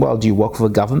asked them, well, do you work for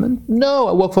the government? No,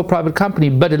 I work for a private company,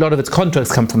 but a lot of its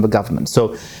contracts come from the government.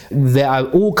 So there are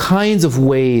all kinds of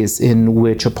ways in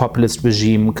which a populist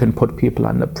regime can put people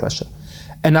under pressure.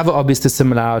 Another obvious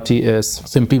dissimilarity is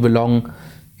simply the long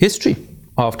history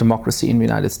of democracy in the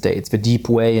United States, the deep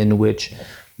way in which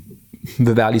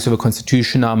the values of the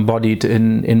Constitution are embodied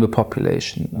in the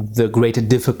population, the greater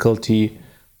difficulty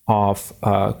of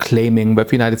claiming that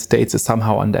the United States is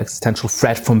somehow under existential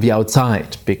threat from the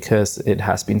outside because it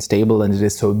has been stable and it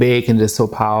is so big and it is so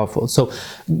powerful. So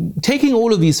taking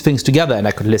all of these things together, and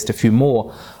I could list a few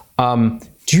more,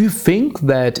 do you think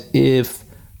that if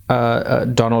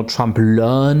Donald Trump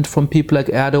learned from people like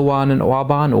Erdogan and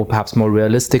Orban, or perhaps more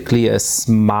realistically, a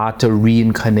smarter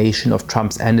reincarnation of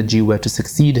Trump's energy were to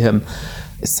succeed him,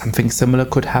 something similar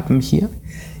could happen here?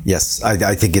 Yes,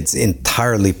 I think it's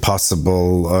entirely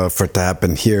possible for it to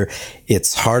happen here.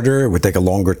 It's harder, it would take a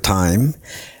longer time.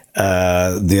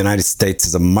 The United States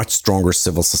is a much stronger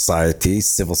civil society.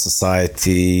 Civil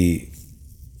society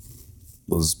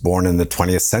was born in the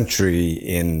 20th century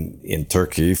in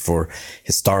Turkey for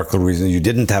historical reasons. You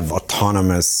didn't have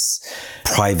autonomous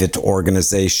private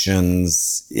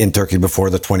organizations in Turkey before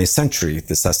the 20th century.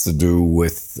 This has to do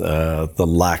with the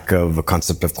lack of a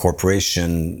concept of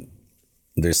corporation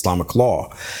in the Islamic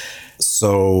law.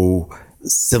 So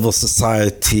civil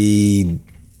society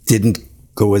didn't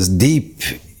go as deep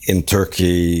in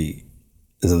Turkey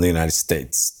as in the United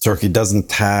States. Turkey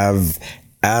doesn't have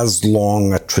as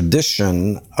long a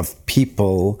tradition of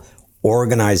people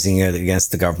organizing it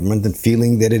against the government and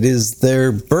feeling that it is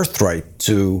their birthright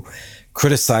to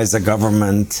criticize the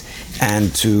government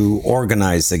and to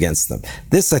organize against them.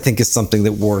 This, I think, is something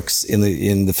that works in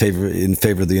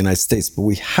favor of the United States. But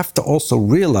we have to also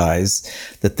realize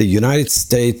that the United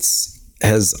States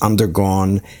has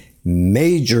undergone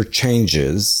major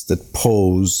changes that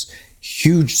pose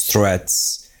huge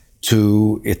threats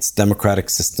to its democratic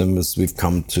system as we've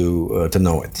come to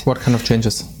know it. What kind of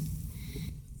changes?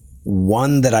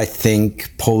 One that I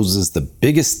think poses the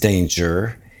biggest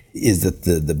danger is that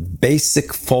the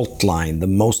basic fault line, the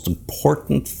most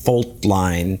important fault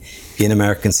line in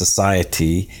American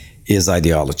society is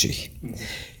ideology.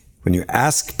 When you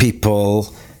ask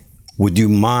people, would you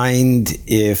mind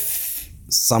if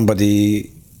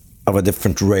somebody of a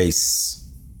different race,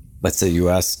 let's say you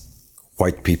ask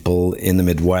white people in the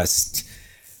Midwest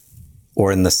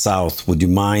or in the South, would you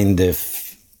mind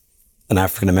if an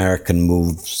African American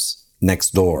moves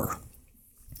next door?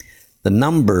 The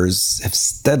numbers have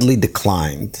steadily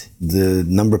declined. The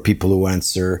number of people who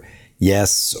answer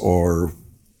yes or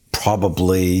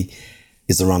probably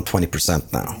is around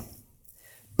 20% now.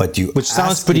 But which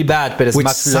sounds pretty bad, but it's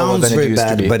much lower than it used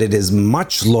to be. But it is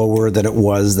much lower than it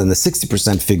was than the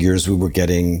 60% figures we were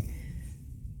getting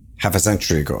half a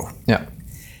century ago. Yeah.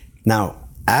 Now,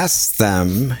 ask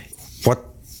them what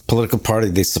political party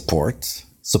they support.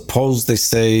 Suppose they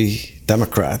say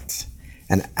Democrat,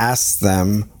 and ask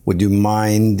them, would you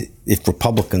mind if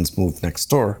Republicans move next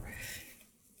door?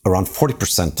 Around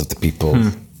 40% of the people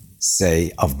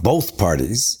say of both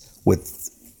parties, with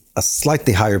a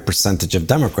slightly higher percentage of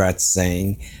Democrats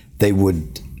saying they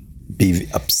would be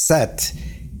upset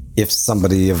if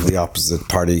somebody of the opposite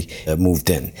party moved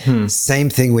in. Same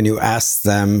thing when you ask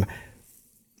them,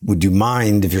 would you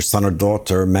mind if your son or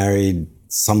daughter married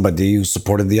somebody who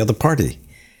supported the other party?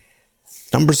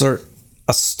 Numbers are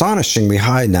astonishingly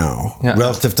high now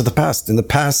relative to the past. In the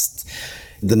past,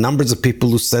 the numbers of people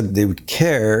who said they would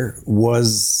care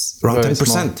was around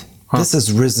 10%. This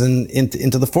has risen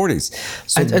into the 40s.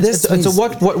 So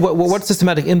what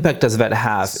systematic impact does that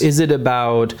have? Is it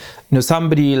about,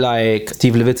 somebody like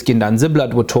Steve Levitsky and Dan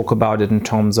Ziblatt would talk about it in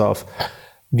terms of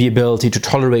the ability to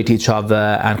tolerate each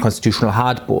other and constitutional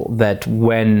hardball, that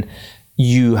when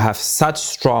you have such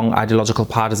strong ideological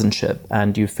partisanship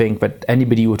and you think that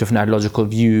anybody with different ideological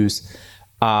views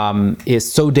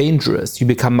is so dangerous, you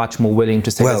become much more willing to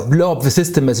say, let's blow up the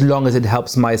system as long as it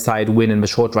helps my side win in the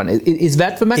short run. Is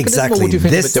that the mechanism, exactly. Or would you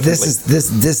think of it differently?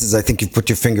 This is, I think you've put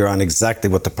your finger on exactly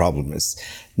what the problem is.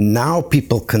 Now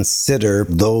people consider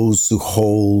those who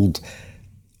hold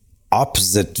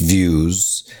opposite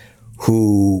views,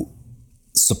 who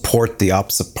support the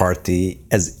opposite party,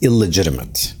 as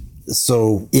illegitimate.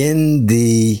 So in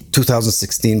the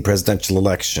 2016 presidential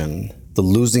election, the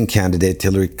losing candidate,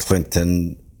 Hillary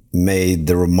Clinton, made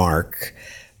the remark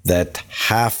that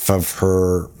half of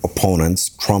her opponents,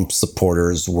 Trump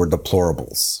supporters, were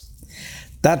deplorables.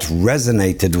 That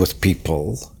resonated with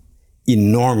people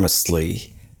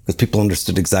enormously because people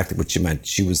understood exactly what she meant.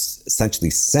 She was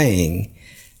essentially saying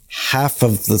half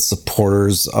of the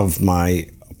supporters of my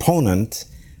opponent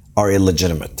are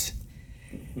illegitimate.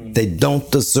 They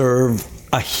don't deserve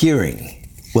a hearing.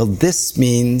 Well, this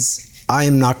means I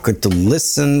am not going to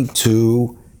listen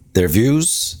to their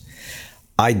views.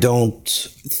 I don't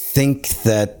think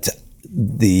that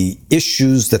the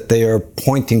issues that they are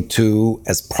pointing to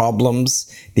as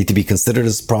problems need to be considered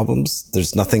as problems.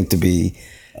 There's nothing to be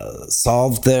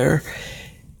solved there.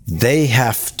 They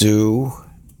have to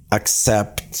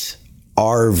accept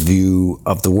our view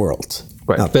of the world.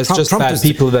 Right. Now, There's just bad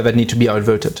people that need to be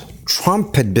outvoted.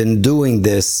 Trump had been doing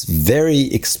this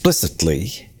very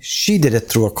explicitly. She did it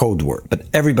through a code word, but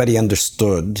everybody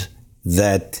understood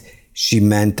that she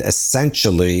meant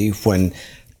essentially when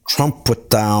Trump put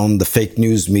down the fake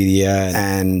news media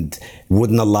and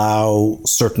wouldn't allow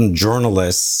certain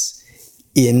journalists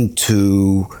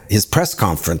into his press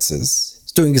conferences,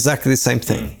 he's doing exactly the same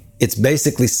thing. It's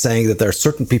basically saying that there are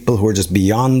certain people who are just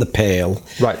beyond the pale.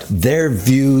 Right. Their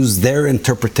views, their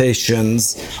interpretations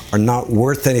are not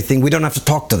worth anything. We don't have to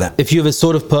talk to them. If you're the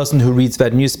sort of person who reads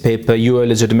that newspaper, you are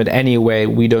legitimate anyway.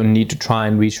 We don't need to try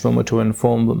and reach them or to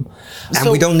inform them.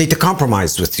 And we don't need to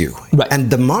compromise with you. Right.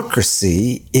 And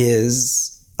democracy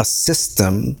is a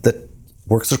system that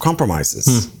works through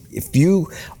compromises. If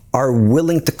you are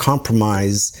willing to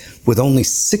compromise with only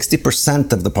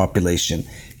 60% of the population,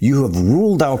 you have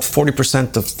ruled out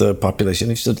 40% of the population.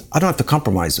 You said, I don't have to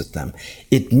compromise with them.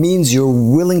 It means you're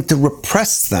willing to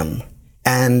repress them.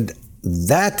 And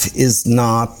that is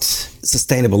not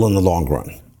sustainable in the long run.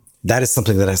 That is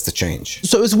something that has to change.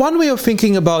 So is one way of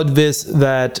thinking about this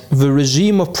that the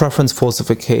regime of preference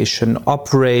falsification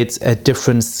operates at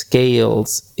different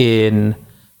scales in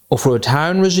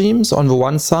authoritarian regimes on the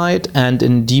one side and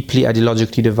in deeply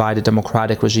ideologically divided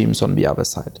democratic regimes on the other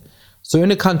side? So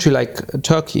in a country like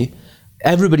Turkey,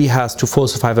 everybody has to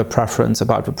falsify their preference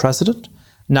about the president.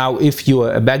 Now, if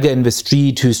you're a beggar in the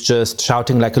street who's just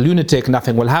shouting like a lunatic,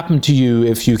 nothing will happen to you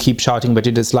if you keep shouting that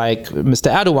you dislike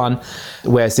Mr. Erdogan.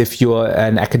 Whereas if you're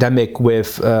an academic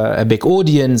with a big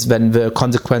audience, then the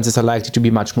consequences are likely to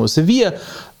be much more severe.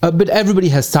 But everybody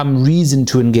has some reason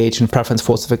to engage in preference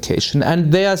falsification,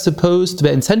 and they're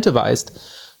incentivized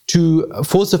to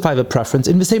falsify the preference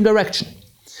in the same direction.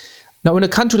 Now, in a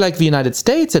country like the United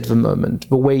States at the moment,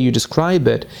 the way you describe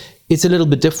it, it's a little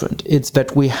bit different. It's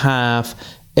that we have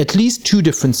at least 2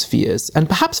 different spheres, and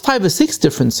perhaps 5 or 6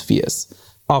 different spheres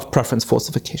of preference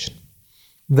falsification.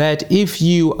 That if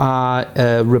you are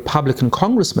a Republican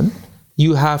congressman,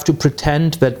 you have to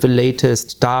pretend that the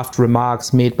latest daft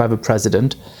remarks made by the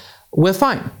president were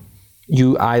fine.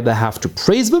 You either have to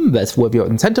praise them, that's what your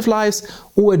incentive lies,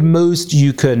 or at most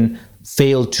you can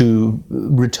fail to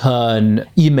return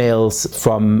emails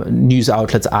from news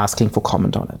outlets asking for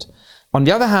comment on it. On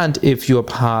the other hand, if you're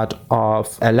part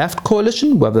of a left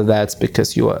coalition, whether that's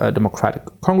because you're a Democratic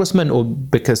congressman or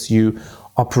because you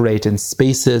operate in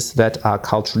spaces that are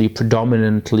culturally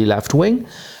predominantly left-wing,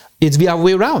 it's the other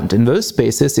way around. In those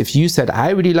spaces, if you said,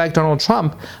 I really like Donald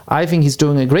Trump, I think he's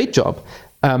doing a great job,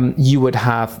 you would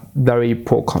have very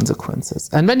poor consequences.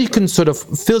 And then you can sort of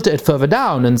filter it further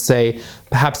down and say,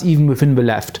 perhaps even within the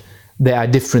left, there are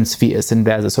different spheres, and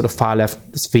there's a sort of far left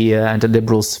sphere and a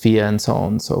liberal sphere and so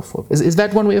on and so forth. Is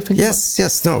that one way of thinking?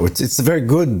 Yes, no, it's a very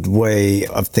good way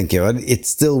of thinking about it. It's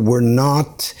still, we're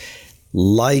not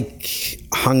like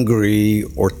Hungary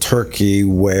or Turkey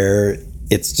where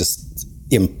it's just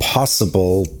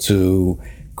impossible to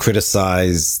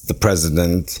criticize the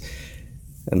president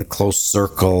and the close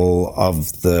circle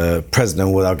of the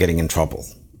president without getting in trouble.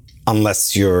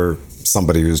 Unless you're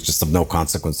somebody who's just of no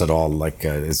consequence at all, like,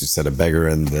 as you said, a beggar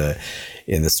in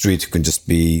the street who can just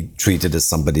be treated as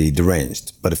somebody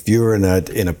deranged. But if you're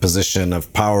in a position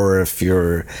of power, if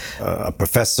you're a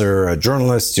professor, a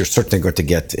journalist, you're certainly going to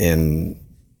get in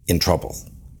trouble,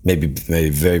 maybe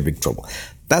very big trouble.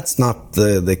 That's not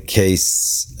the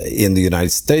case in the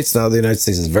United States. Now, the United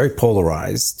States is very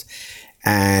polarized,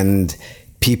 and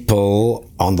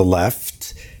people on the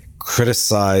left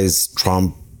criticize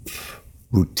Trump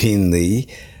routinely.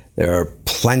 There are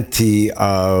plenty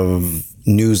of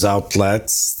news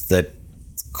outlets that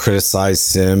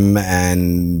criticize him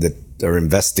and that are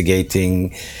investigating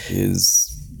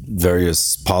his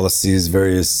various policies,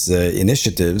 various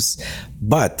initiatives.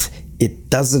 But it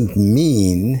doesn't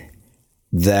mean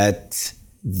that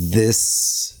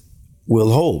this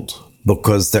will hold,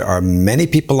 because there are many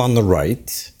people on the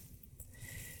right,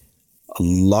 a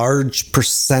large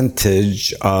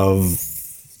percentage of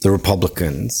the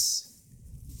Republicans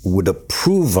would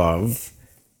approve of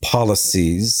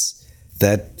policies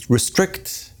that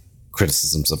restrict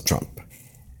criticisms of Trump.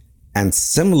 And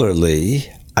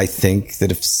similarly, I think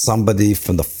that if somebody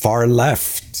from the far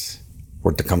left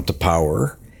were to come to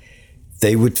power,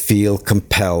 they would feel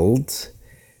compelled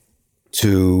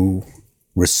to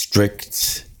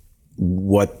restrict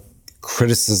what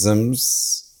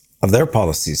criticisms of their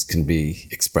policies can be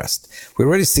expressed. We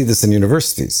already see this in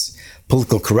universities.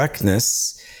 Political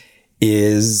correctness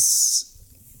is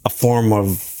a form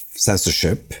of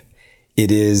censorship.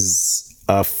 It is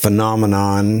a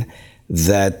phenomenon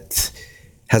that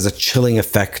has a chilling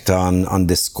effect on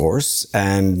discourse,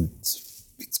 and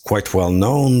it's quite well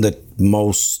known that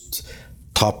most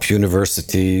top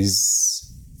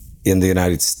universities in the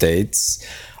United States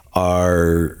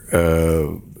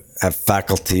have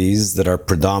faculties that are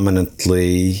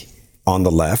predominantly on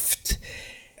the left,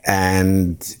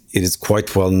 and it is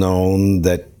quite well known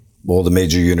that all the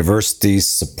major universities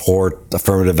support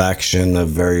affirmative action of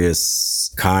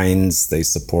various kinds. They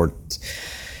support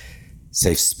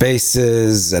safe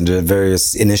spaces and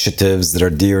various initiatives that are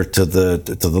dear to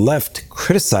the left,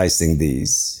 criticizing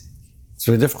these. It's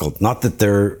really difficult. Not that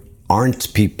there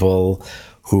aren't people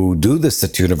who do this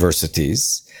at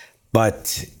universities,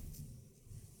 but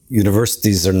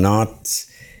universities are not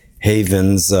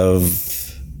havens of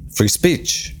free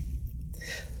speech.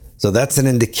 So that's an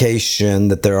indication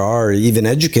that there are even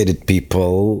educated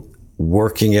people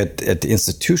working at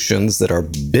institutions that are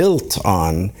built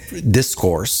on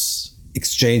discourse,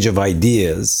 exchange of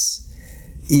ideas.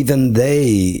 Even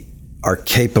they are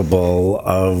capable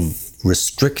of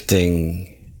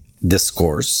restricting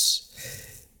discourse,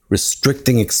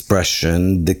 restricting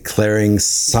expression, declaring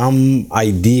some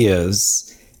ideas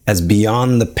as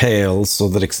beyond the pale so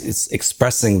that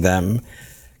expressing them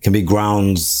can be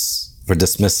grounds for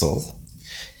dismissal.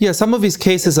 Yeah, some of these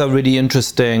cases are really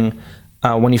interesting.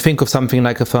 When you think of something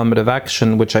like affirmative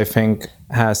action, which I think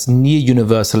has near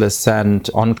universal assent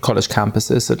on college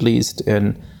campuses, at least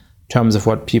in terms of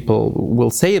what people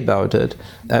will say about it,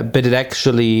 but it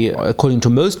actually, according to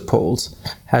most polls,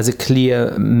 has a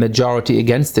clear majority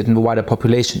against it in the wider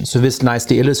population. So this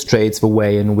nicely illustrates the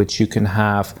way in which you can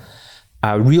have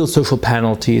real social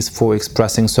penalties for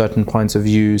expressing certain points of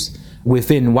views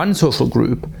within one social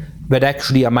group, but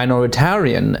actually are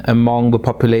minoritarian among the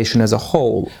population as a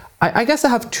whole. I guess I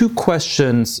have two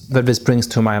questions that this brings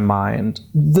to my mind.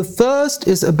 The first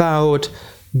is about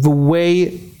the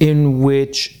way in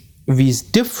which these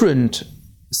different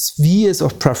spheres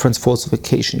of preference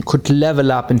falsification could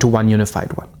level up into one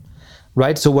unified one,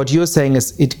 right? So what you're saying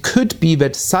is it could be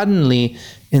that suddenly,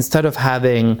 instead of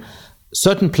having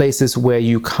certain places where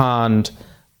you can't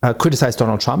criticize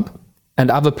Donald Trump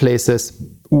and other places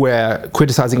where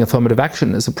criticizing affirmative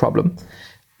action is a problem,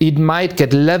 it might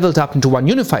get leveled up into one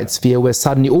unified sphere where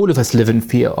suddenly all of us live in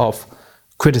fear of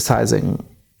criticizing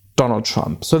Donald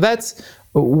Trump. So that's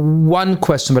one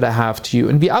question that I have to you.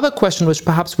 And the other question, which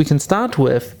perhaps we can start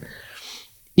with,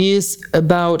 is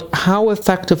about how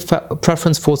effective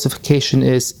preference falsification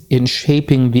is in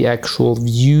shaping the actual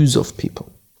views of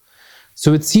people.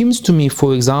 So it seems to me,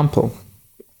 for example,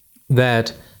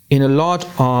 that in a lot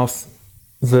of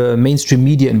the mainstream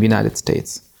media in the United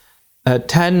States,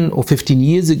 10 or 15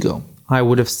 years ago, I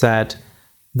would have said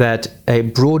that a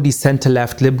broadly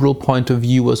center-left liberal point of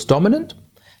view was dominant,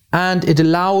 and it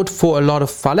allowed for a lot of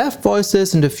far-left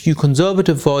voices and a few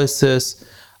conservative voices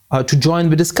to join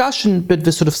the discussion, but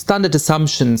the sort of standard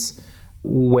assumptions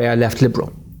were left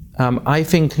liberal. I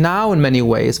think now, in many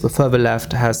ways, the further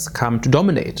left has come to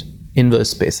dominate in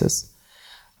those spaces.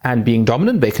 And being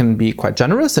dominant, they can be quite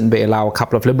generous and they allow a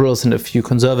couple of liberals and a few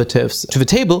conservatives to the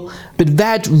table. But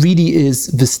that really is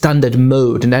the standard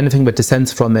mode, and anything that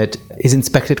dissents from it is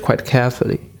inspected quite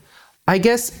carefully. I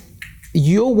guess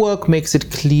your work makes it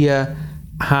clear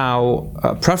how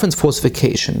preference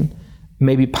falsification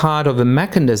may be part of a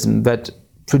mechanism that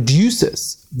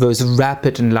produces those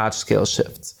rapid and large-scale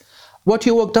shifts. What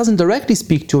your work doesn't directly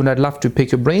speak to, and I'd love to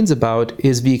pick your brains about,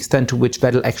 is the extent to which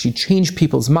that'll actually change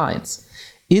people's minds.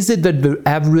 Is it that the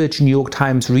average New York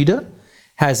Times reader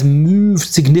has moved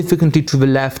significantly to the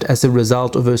left as a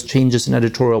result of those changes in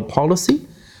editorial policy?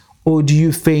 Or do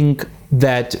you think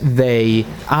that they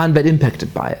aren't that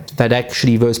impacted by it, that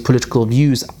actually those political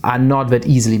views are not that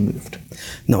easily moved?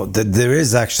 No, there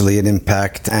is actually an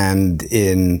impact, and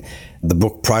in the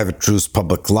book Private Truths,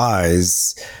 Public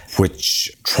Lies,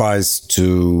 which tries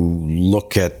to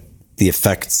look at the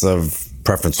effects of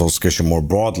preference falsification more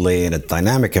broadly and its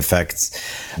dynamic effects,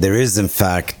 there is in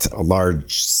fact a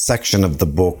large section of the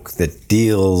book that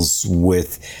deals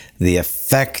with the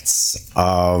effects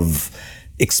of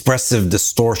expressive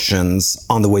distortions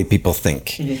on the way people think.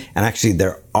 Mm-hmm. And actually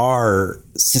there are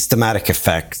systematic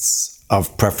effects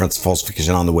of preference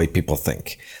falsification on the way people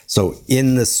think. So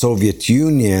in the Soviet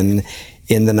Union,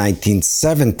 in the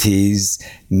 1970s,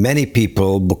 many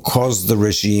people, because the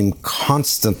regime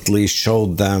constantly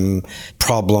showed them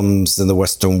problems in the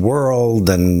Western world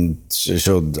and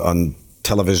showed on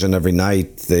television every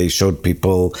night, they showed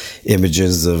people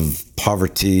images of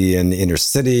poverty in inner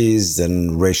cities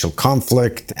and racial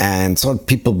conflict. And so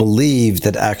people believed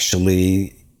that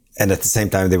actually, and at the same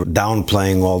time, they were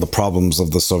downplaying all the problems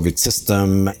of the Soviet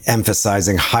system,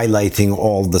 emphasizing, highlighting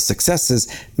all the successes.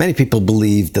 Many people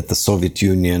believed that the Soviet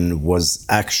Union was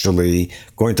actually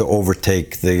going to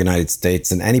overtake the United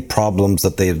States, and any problems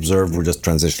that they observed were just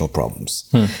transitional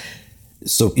problems.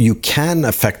 So you can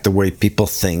affect the way people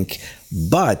think,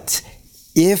 but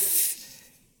if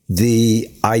the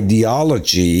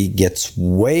ideology gets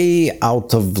way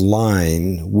out of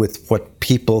line with what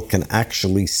people can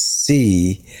actually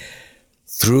see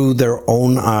through their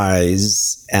own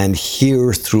eyes and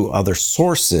hear through other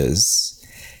sources,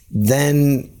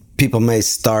 then people may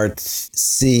start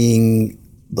seeing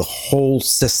the whole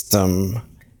system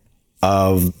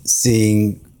of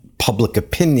seeing public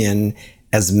opinion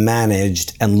as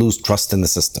managed and lose trust in the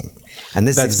system. And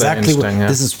this is exactly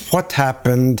this is what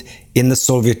happened in the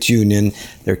Soviet Union.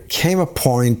 There came a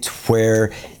point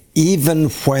where even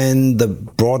when the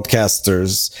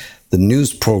broadcasters, the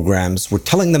news programs, were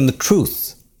telling them the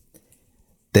truth,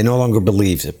 they no longer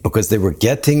believed it because they were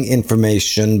getting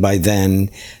information by then.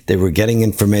 They were getting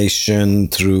information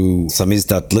through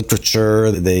samizdat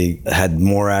literature. They had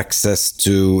more access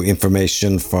to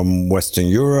information from Western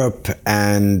Europe,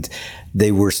 and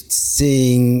they were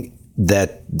seeing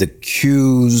that the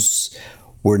cues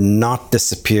were not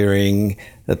disappearing,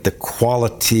 that the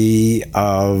quality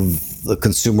of the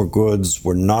consumer goods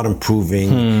were not improving,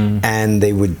 and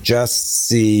they would just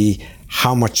see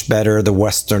how much better the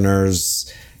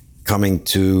Westerners coming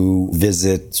to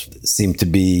visit seemed to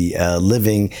be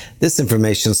living. This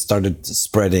information started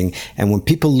spreading, and when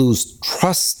people lose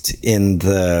trust in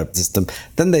the system,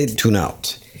 then they tune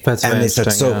out. That's and very they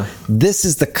said, so this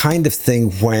is the kind of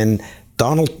thing when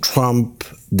Donald Trump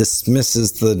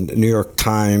dismisses the New York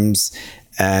Times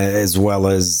as well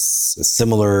as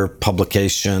similar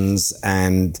publications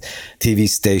and TV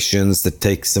stations that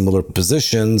take similar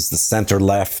positions, the center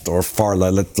left or far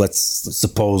left. Let's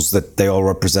suppose that they all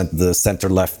represent the center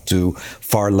left to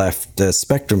far left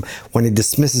spectrum. When he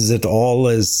dismisses it all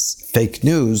as fake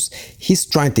news, he's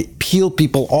trying to peel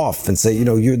people off and say,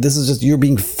 you're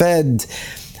being fed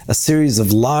a series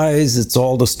of lies, it's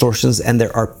all distortions, and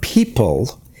there are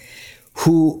people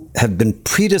who have been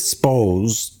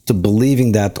predisposed to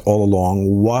believing that all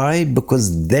along. Why?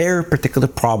 Because their particular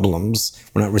problems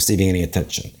were not receiving any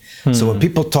attention. So when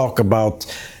people talk about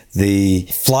the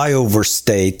flyover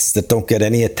states that don't get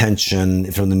any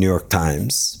attention from the New York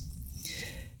Times,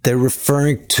 they're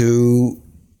referring to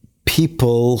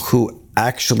people who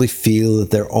actually feel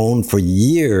that their own, for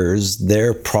years,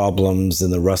 their problems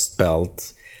in the Rust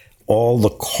Belt, all the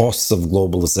costs of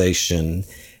globalization,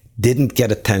 didn't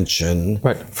get attention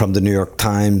from the New York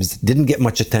Times, didn't get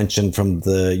much attention from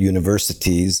the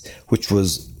universities, which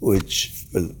was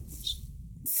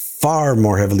far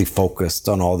more heavily focused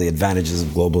on all the advantages of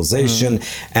globalization.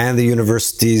 And the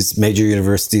universities, major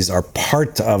universities, are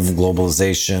part of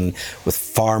globalization with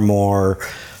far more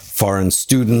foreign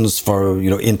students, for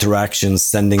interactions,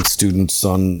 sending students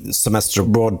on semester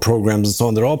abroad programs and so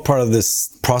on. They're all part of this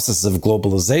process of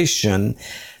globalization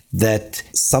that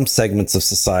some segments of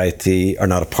society are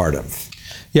not a part of.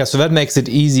 Yeah, so that makes it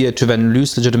easier to then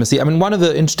lose legitimacy. I mean, one of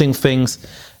the interesting things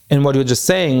in what you're just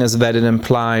saying is that it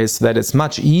implies that it's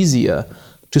much easier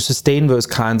to sustain those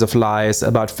kinds of lies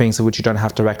about things of which you don't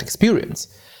have direct experience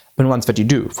than ones that you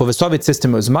do. For the Soviet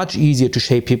system, it was much easier to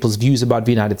shape people's views about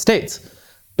the United States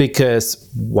because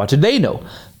what did they know?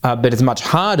 But it's much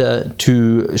harder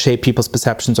to shape people's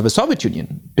perceptions of the Soviet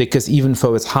Union, because even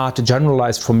though it's hard to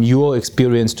generalize from your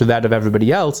experience to that of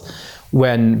everybody else,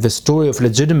 when the story of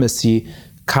legitimacy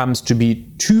comes to be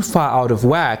too far out of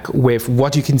whack with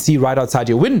what you can see right outside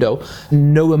your window,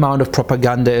 no amount of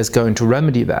propaganda is going to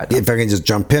remedy that. If I can just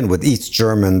jump in, with East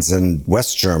Germans and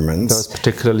West Germans, that was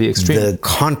particularly extreme. The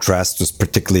contrast was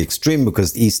particularly extreme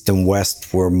because East and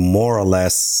West were more or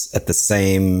less at the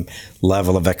same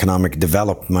level of economic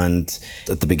development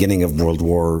at the beginning of World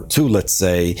War II, let's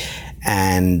say,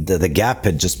 and the gap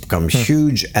had just become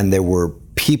huge, and there were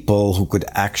people who could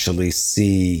actually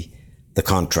see the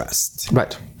contrast.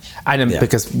 Right. And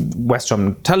because West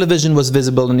German television was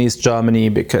visible in East Germany,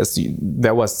 because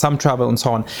there was some travel and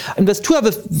so on. And there's two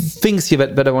other things here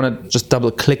that I want to just double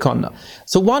click on.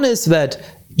 So one is that,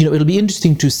 it'll be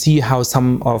interesting to see how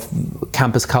some of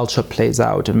campus culture plays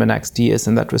out in the next years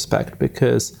in that respect,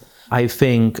 because I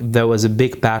think there was a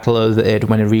big battle over it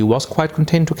when it really was quite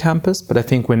contained to campus, but I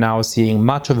think we're now seeing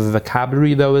much of the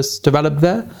vocabulary that was developed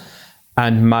there,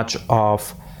 and much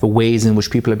of the ways in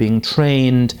which people are being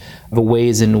trained, the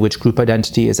ways in which group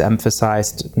identity is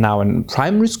emphasized now in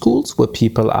primary schools, where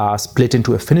people are split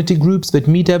into affinity groups that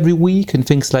meet every week and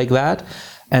things like that.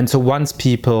 And so once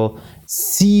people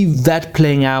see that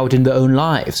playing out in their own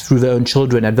lives, through their own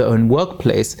children at their own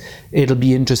workplace, it'll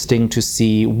be interesting to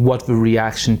see what the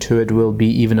reaction to it will be,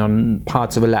 even on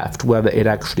parts of the left, whether it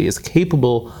actually is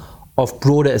capable of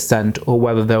broader assent or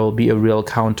whether there will be a real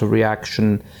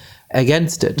counter-reaction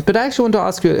against it. But I actually want to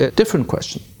ask you a different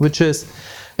question, which is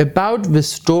about the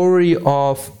story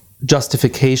of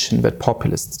justification that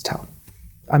populists tell.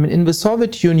 I mean, in the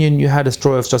Soviet Union, you had a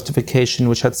story of justification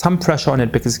which had some pressure on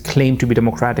it because it claimed to be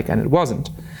democratic, and it wasn't.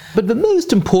 But the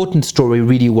most important story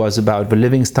really was about the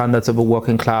living standards of the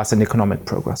working class and economic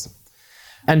progress.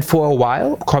 And for a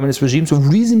while, communist regimes were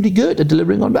reasonably good at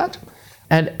delivering on that.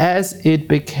 And as it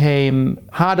became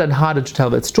harder and harder to tell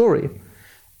that story,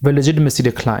 the legitimacy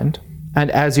declined.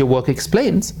 And as your work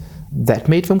explains, that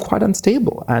made them quite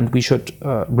unstable. And we should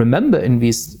remember in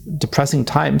these depressing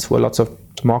times where lots of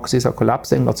democracies are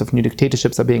collapsing, lots of new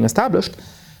dictatorships are being established,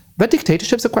 that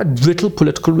dictatorships are quite brittle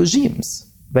political regimes.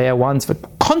 They are ones that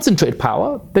concentrate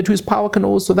power, but whose power can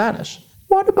also vanish.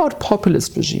 What about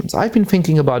populist regimes? I've been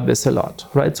thinking about this a lot,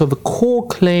 right? So the core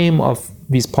claim of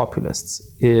these populists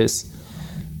is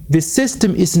the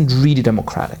system isn't really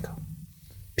democratic.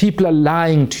 People are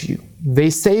lying to you. They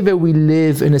say that we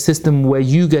live in a system where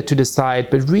you get to decide,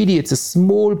 but really it's a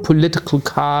small political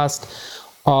caste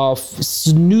of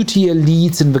snooty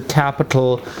elites in the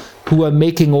capital who are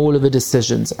making all of the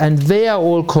decisions, and they are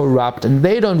all corrupt and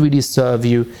they don't really serve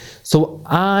you. So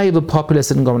I, the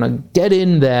populist, am going to get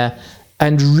in there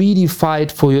and really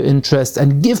fight for your interests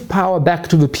and give power back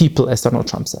to the people, as Donald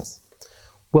Trump says.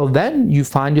 Well, then you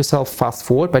find yourself fast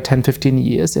forward by 10, 15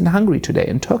 years in Hungary today,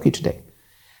 in Turkey today.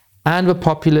 And the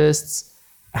populists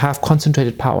have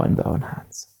concentrated power in their own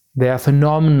hands. They are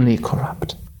phenomenally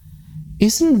corrupt.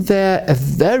 Isn't there a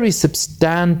very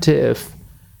substantive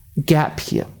gap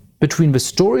here between the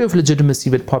story of legitimacy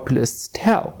that populists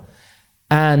tell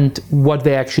and what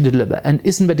they actually deliver? And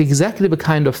isn't that exactly the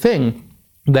kind of thing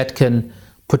that can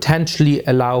potentially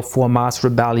allow for mass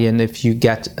rebellion if you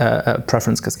get a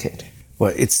preference cascade?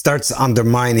 Well, it starts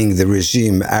undermining the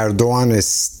regime. Erdogan is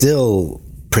still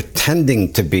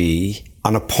pretending to be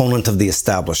an opponent of the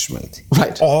establishment.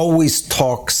 Right. He always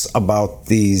talks about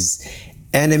these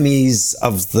enemies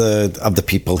of the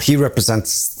people. He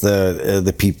represents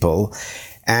the people,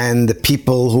 and the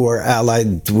people who are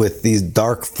allied with these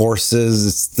dark forces.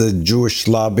 It's the Jewish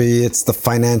lobby, it's the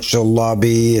financial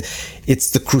lobby,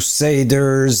 it's the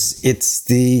Crusaders, it's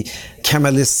the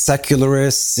Kemalist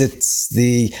secularists, it's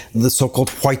the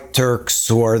so-called white Turks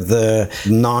who are the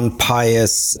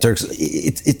non-pious Turks.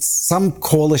 It's some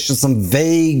coalition, some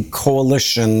vague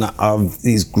coalition of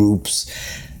these groups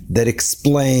that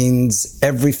explains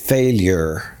every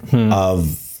failure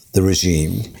of the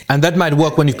regime. And that might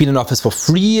work when you've been in office for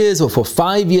 3 years or for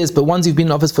 5 years, but once you've been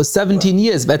in office for 17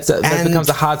 years, that becomes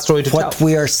a hard story to tell. What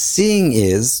we are seeing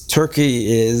is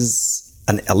Turkey is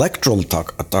an electoral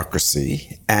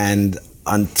autocracy, and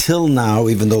until now,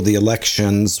 even though the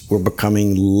elections were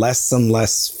becoming less and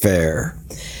less fair,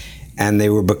 and they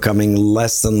were becoming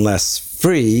less and less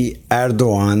free,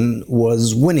 Erdogan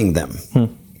was winning them.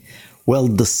 Well,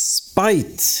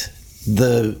 despite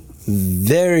the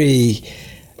very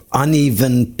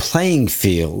uneven playing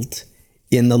field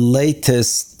in the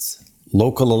latest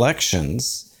local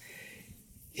elections,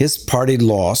 his party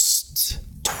lost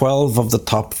 12 of the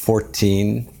top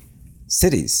 14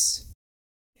 cities,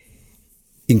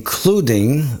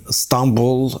 including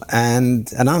Istanbul and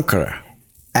Ankara.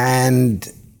 And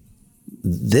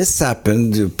this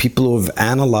happened, people who have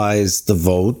analyzed the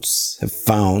votes have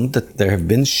found that there have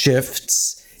been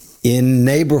shifts in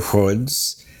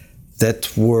neighborhoods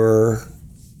that were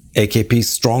AKP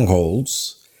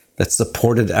strongholds that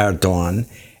supported Erdogan,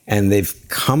 and they've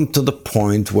come to the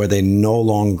point where they no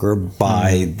longer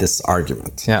buy this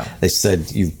argument. Yeah. They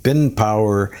said, you've been in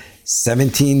power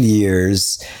 17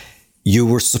 years, you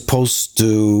were supposed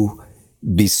to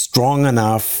be strong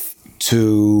enough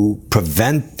to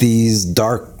prevent these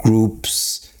dark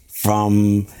groups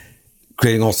from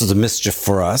creating all sorts of mischief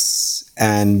for us,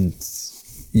 and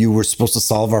you were supposed to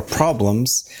solve our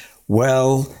problems.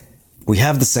 Well, we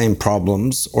have the same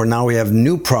problems, or now we have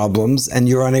new problems, and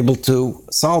you're unable to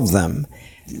solve them.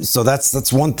 So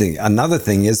that's one thing. Another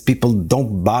thing is people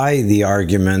don't buy the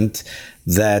argument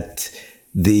that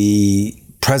the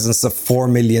presence of 4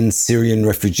 million Syrian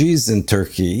refugees in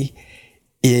Turkey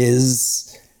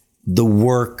is the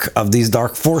work of these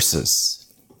dark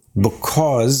forces,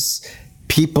 because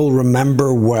people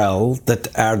remember well that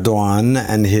Erdogan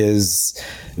and his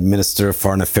Minister of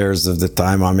Foreign Affairs of the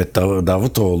time, Ahmet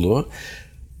Davutoğlu,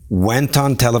 went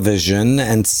on television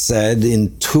and said,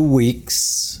 in 2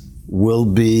 weeks, we'll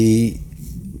be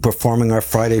performing our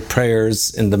Friday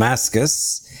prayers in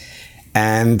Damascus,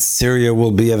 and Syria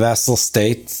will be a vassal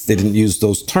state. They didn't use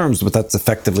those terms, but that's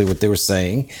effectively what they were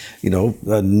saying. You know,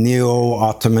 a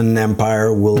neo-Ottoman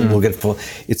Empire will get full.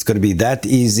 It's going to be that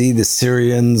easy. The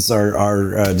Syrians are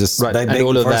just right. And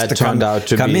all of that turned out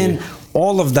to come be in.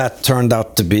 All of that turned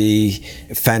out to be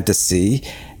fantasy.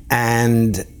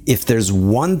 And if there's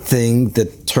one thing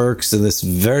that Turks in this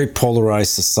very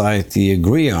polarized society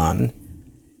agree on,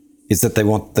 is that they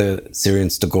want the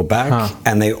Syrians to go back.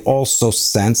 And they also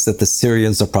sense that the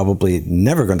Syrians are probably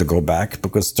never going to go back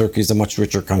because Turkey is a much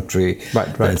richer country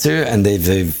than Syria. And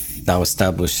they've now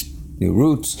established new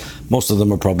roots. Most of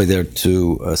them are probably there to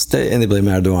stay. And they blame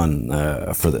Erdogan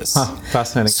for this.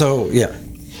 Fascinating. So, yeah.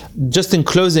 Just in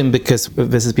closing, because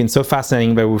this has been so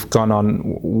fascinating, but we've gone on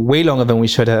way longer than we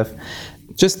should have.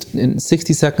 Just in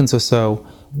 60 seconds or so,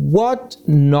 what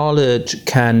knowledge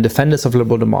can defenders of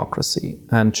liberal democracy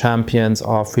and champions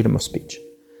of freedom of speech,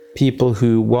 people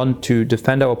who want to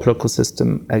defend our political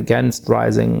system against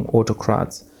rising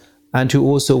autocrats and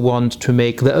who also want to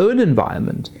make their own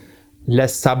environment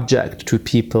less subject to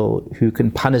people who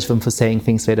can punish them for saying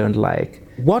things they don't like,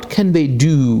 what can they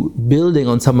do building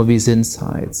on some of these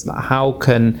insights? How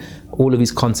can all of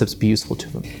these concepts be useful to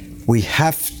them? We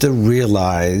have to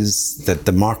realize that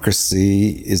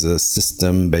democracy is a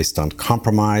system based on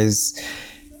compromise.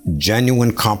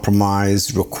 Genuine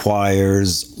compromise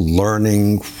requires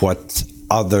learning what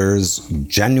others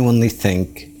genuinely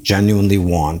think, genuinely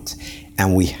want,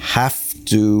 and we have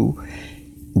to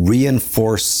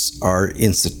reinforce our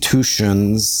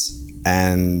institutions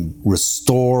and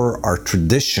restore our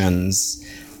traditions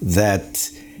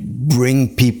that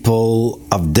bring people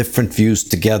of different views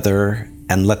together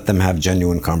and let them have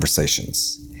genuine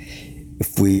conversations.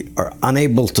 If we are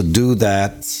unable to do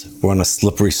that, we're on a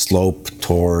slippery slope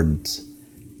toward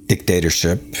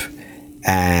dictatorship.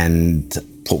 And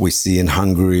what we see in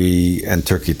Hungary and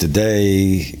Turkey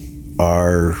today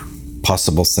are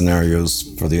possible scenarios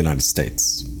for the United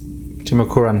States. Timur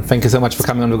Kuran, thank you so much for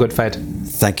coming on The Good Fight.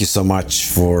 Thank you so much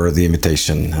for the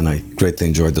invitation, and I greatly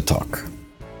enjoyed the talk.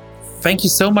 Thank you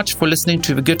so much for listening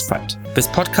to The Good Fight. This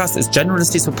podcast is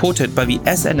generously supported by the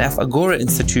SNF Agora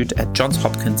Institute at Johns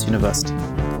Hopkins University.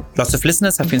 Lots of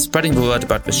listeners have been spreading the word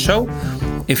about this show.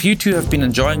 If you too have been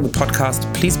enjoying the podcast,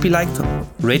 please be like them,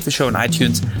 rate the show on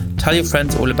iTunes, tell your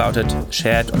friends all about it,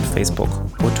 share it on Facebook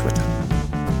or Twitter.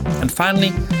 And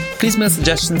finally, please mail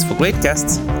suggestions for great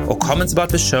guests or comments about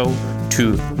the show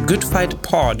to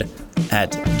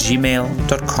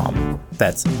goodfightpod@gmail.com.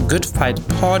 That's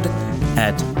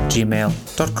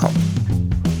goodfightpod@gmail.com.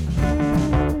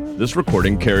 This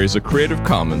recording carries a Creative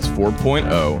Commons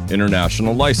 4.0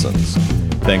 international license.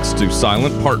 Thanks to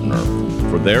Silent Partner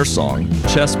for their song,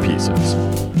 Chess Pieces.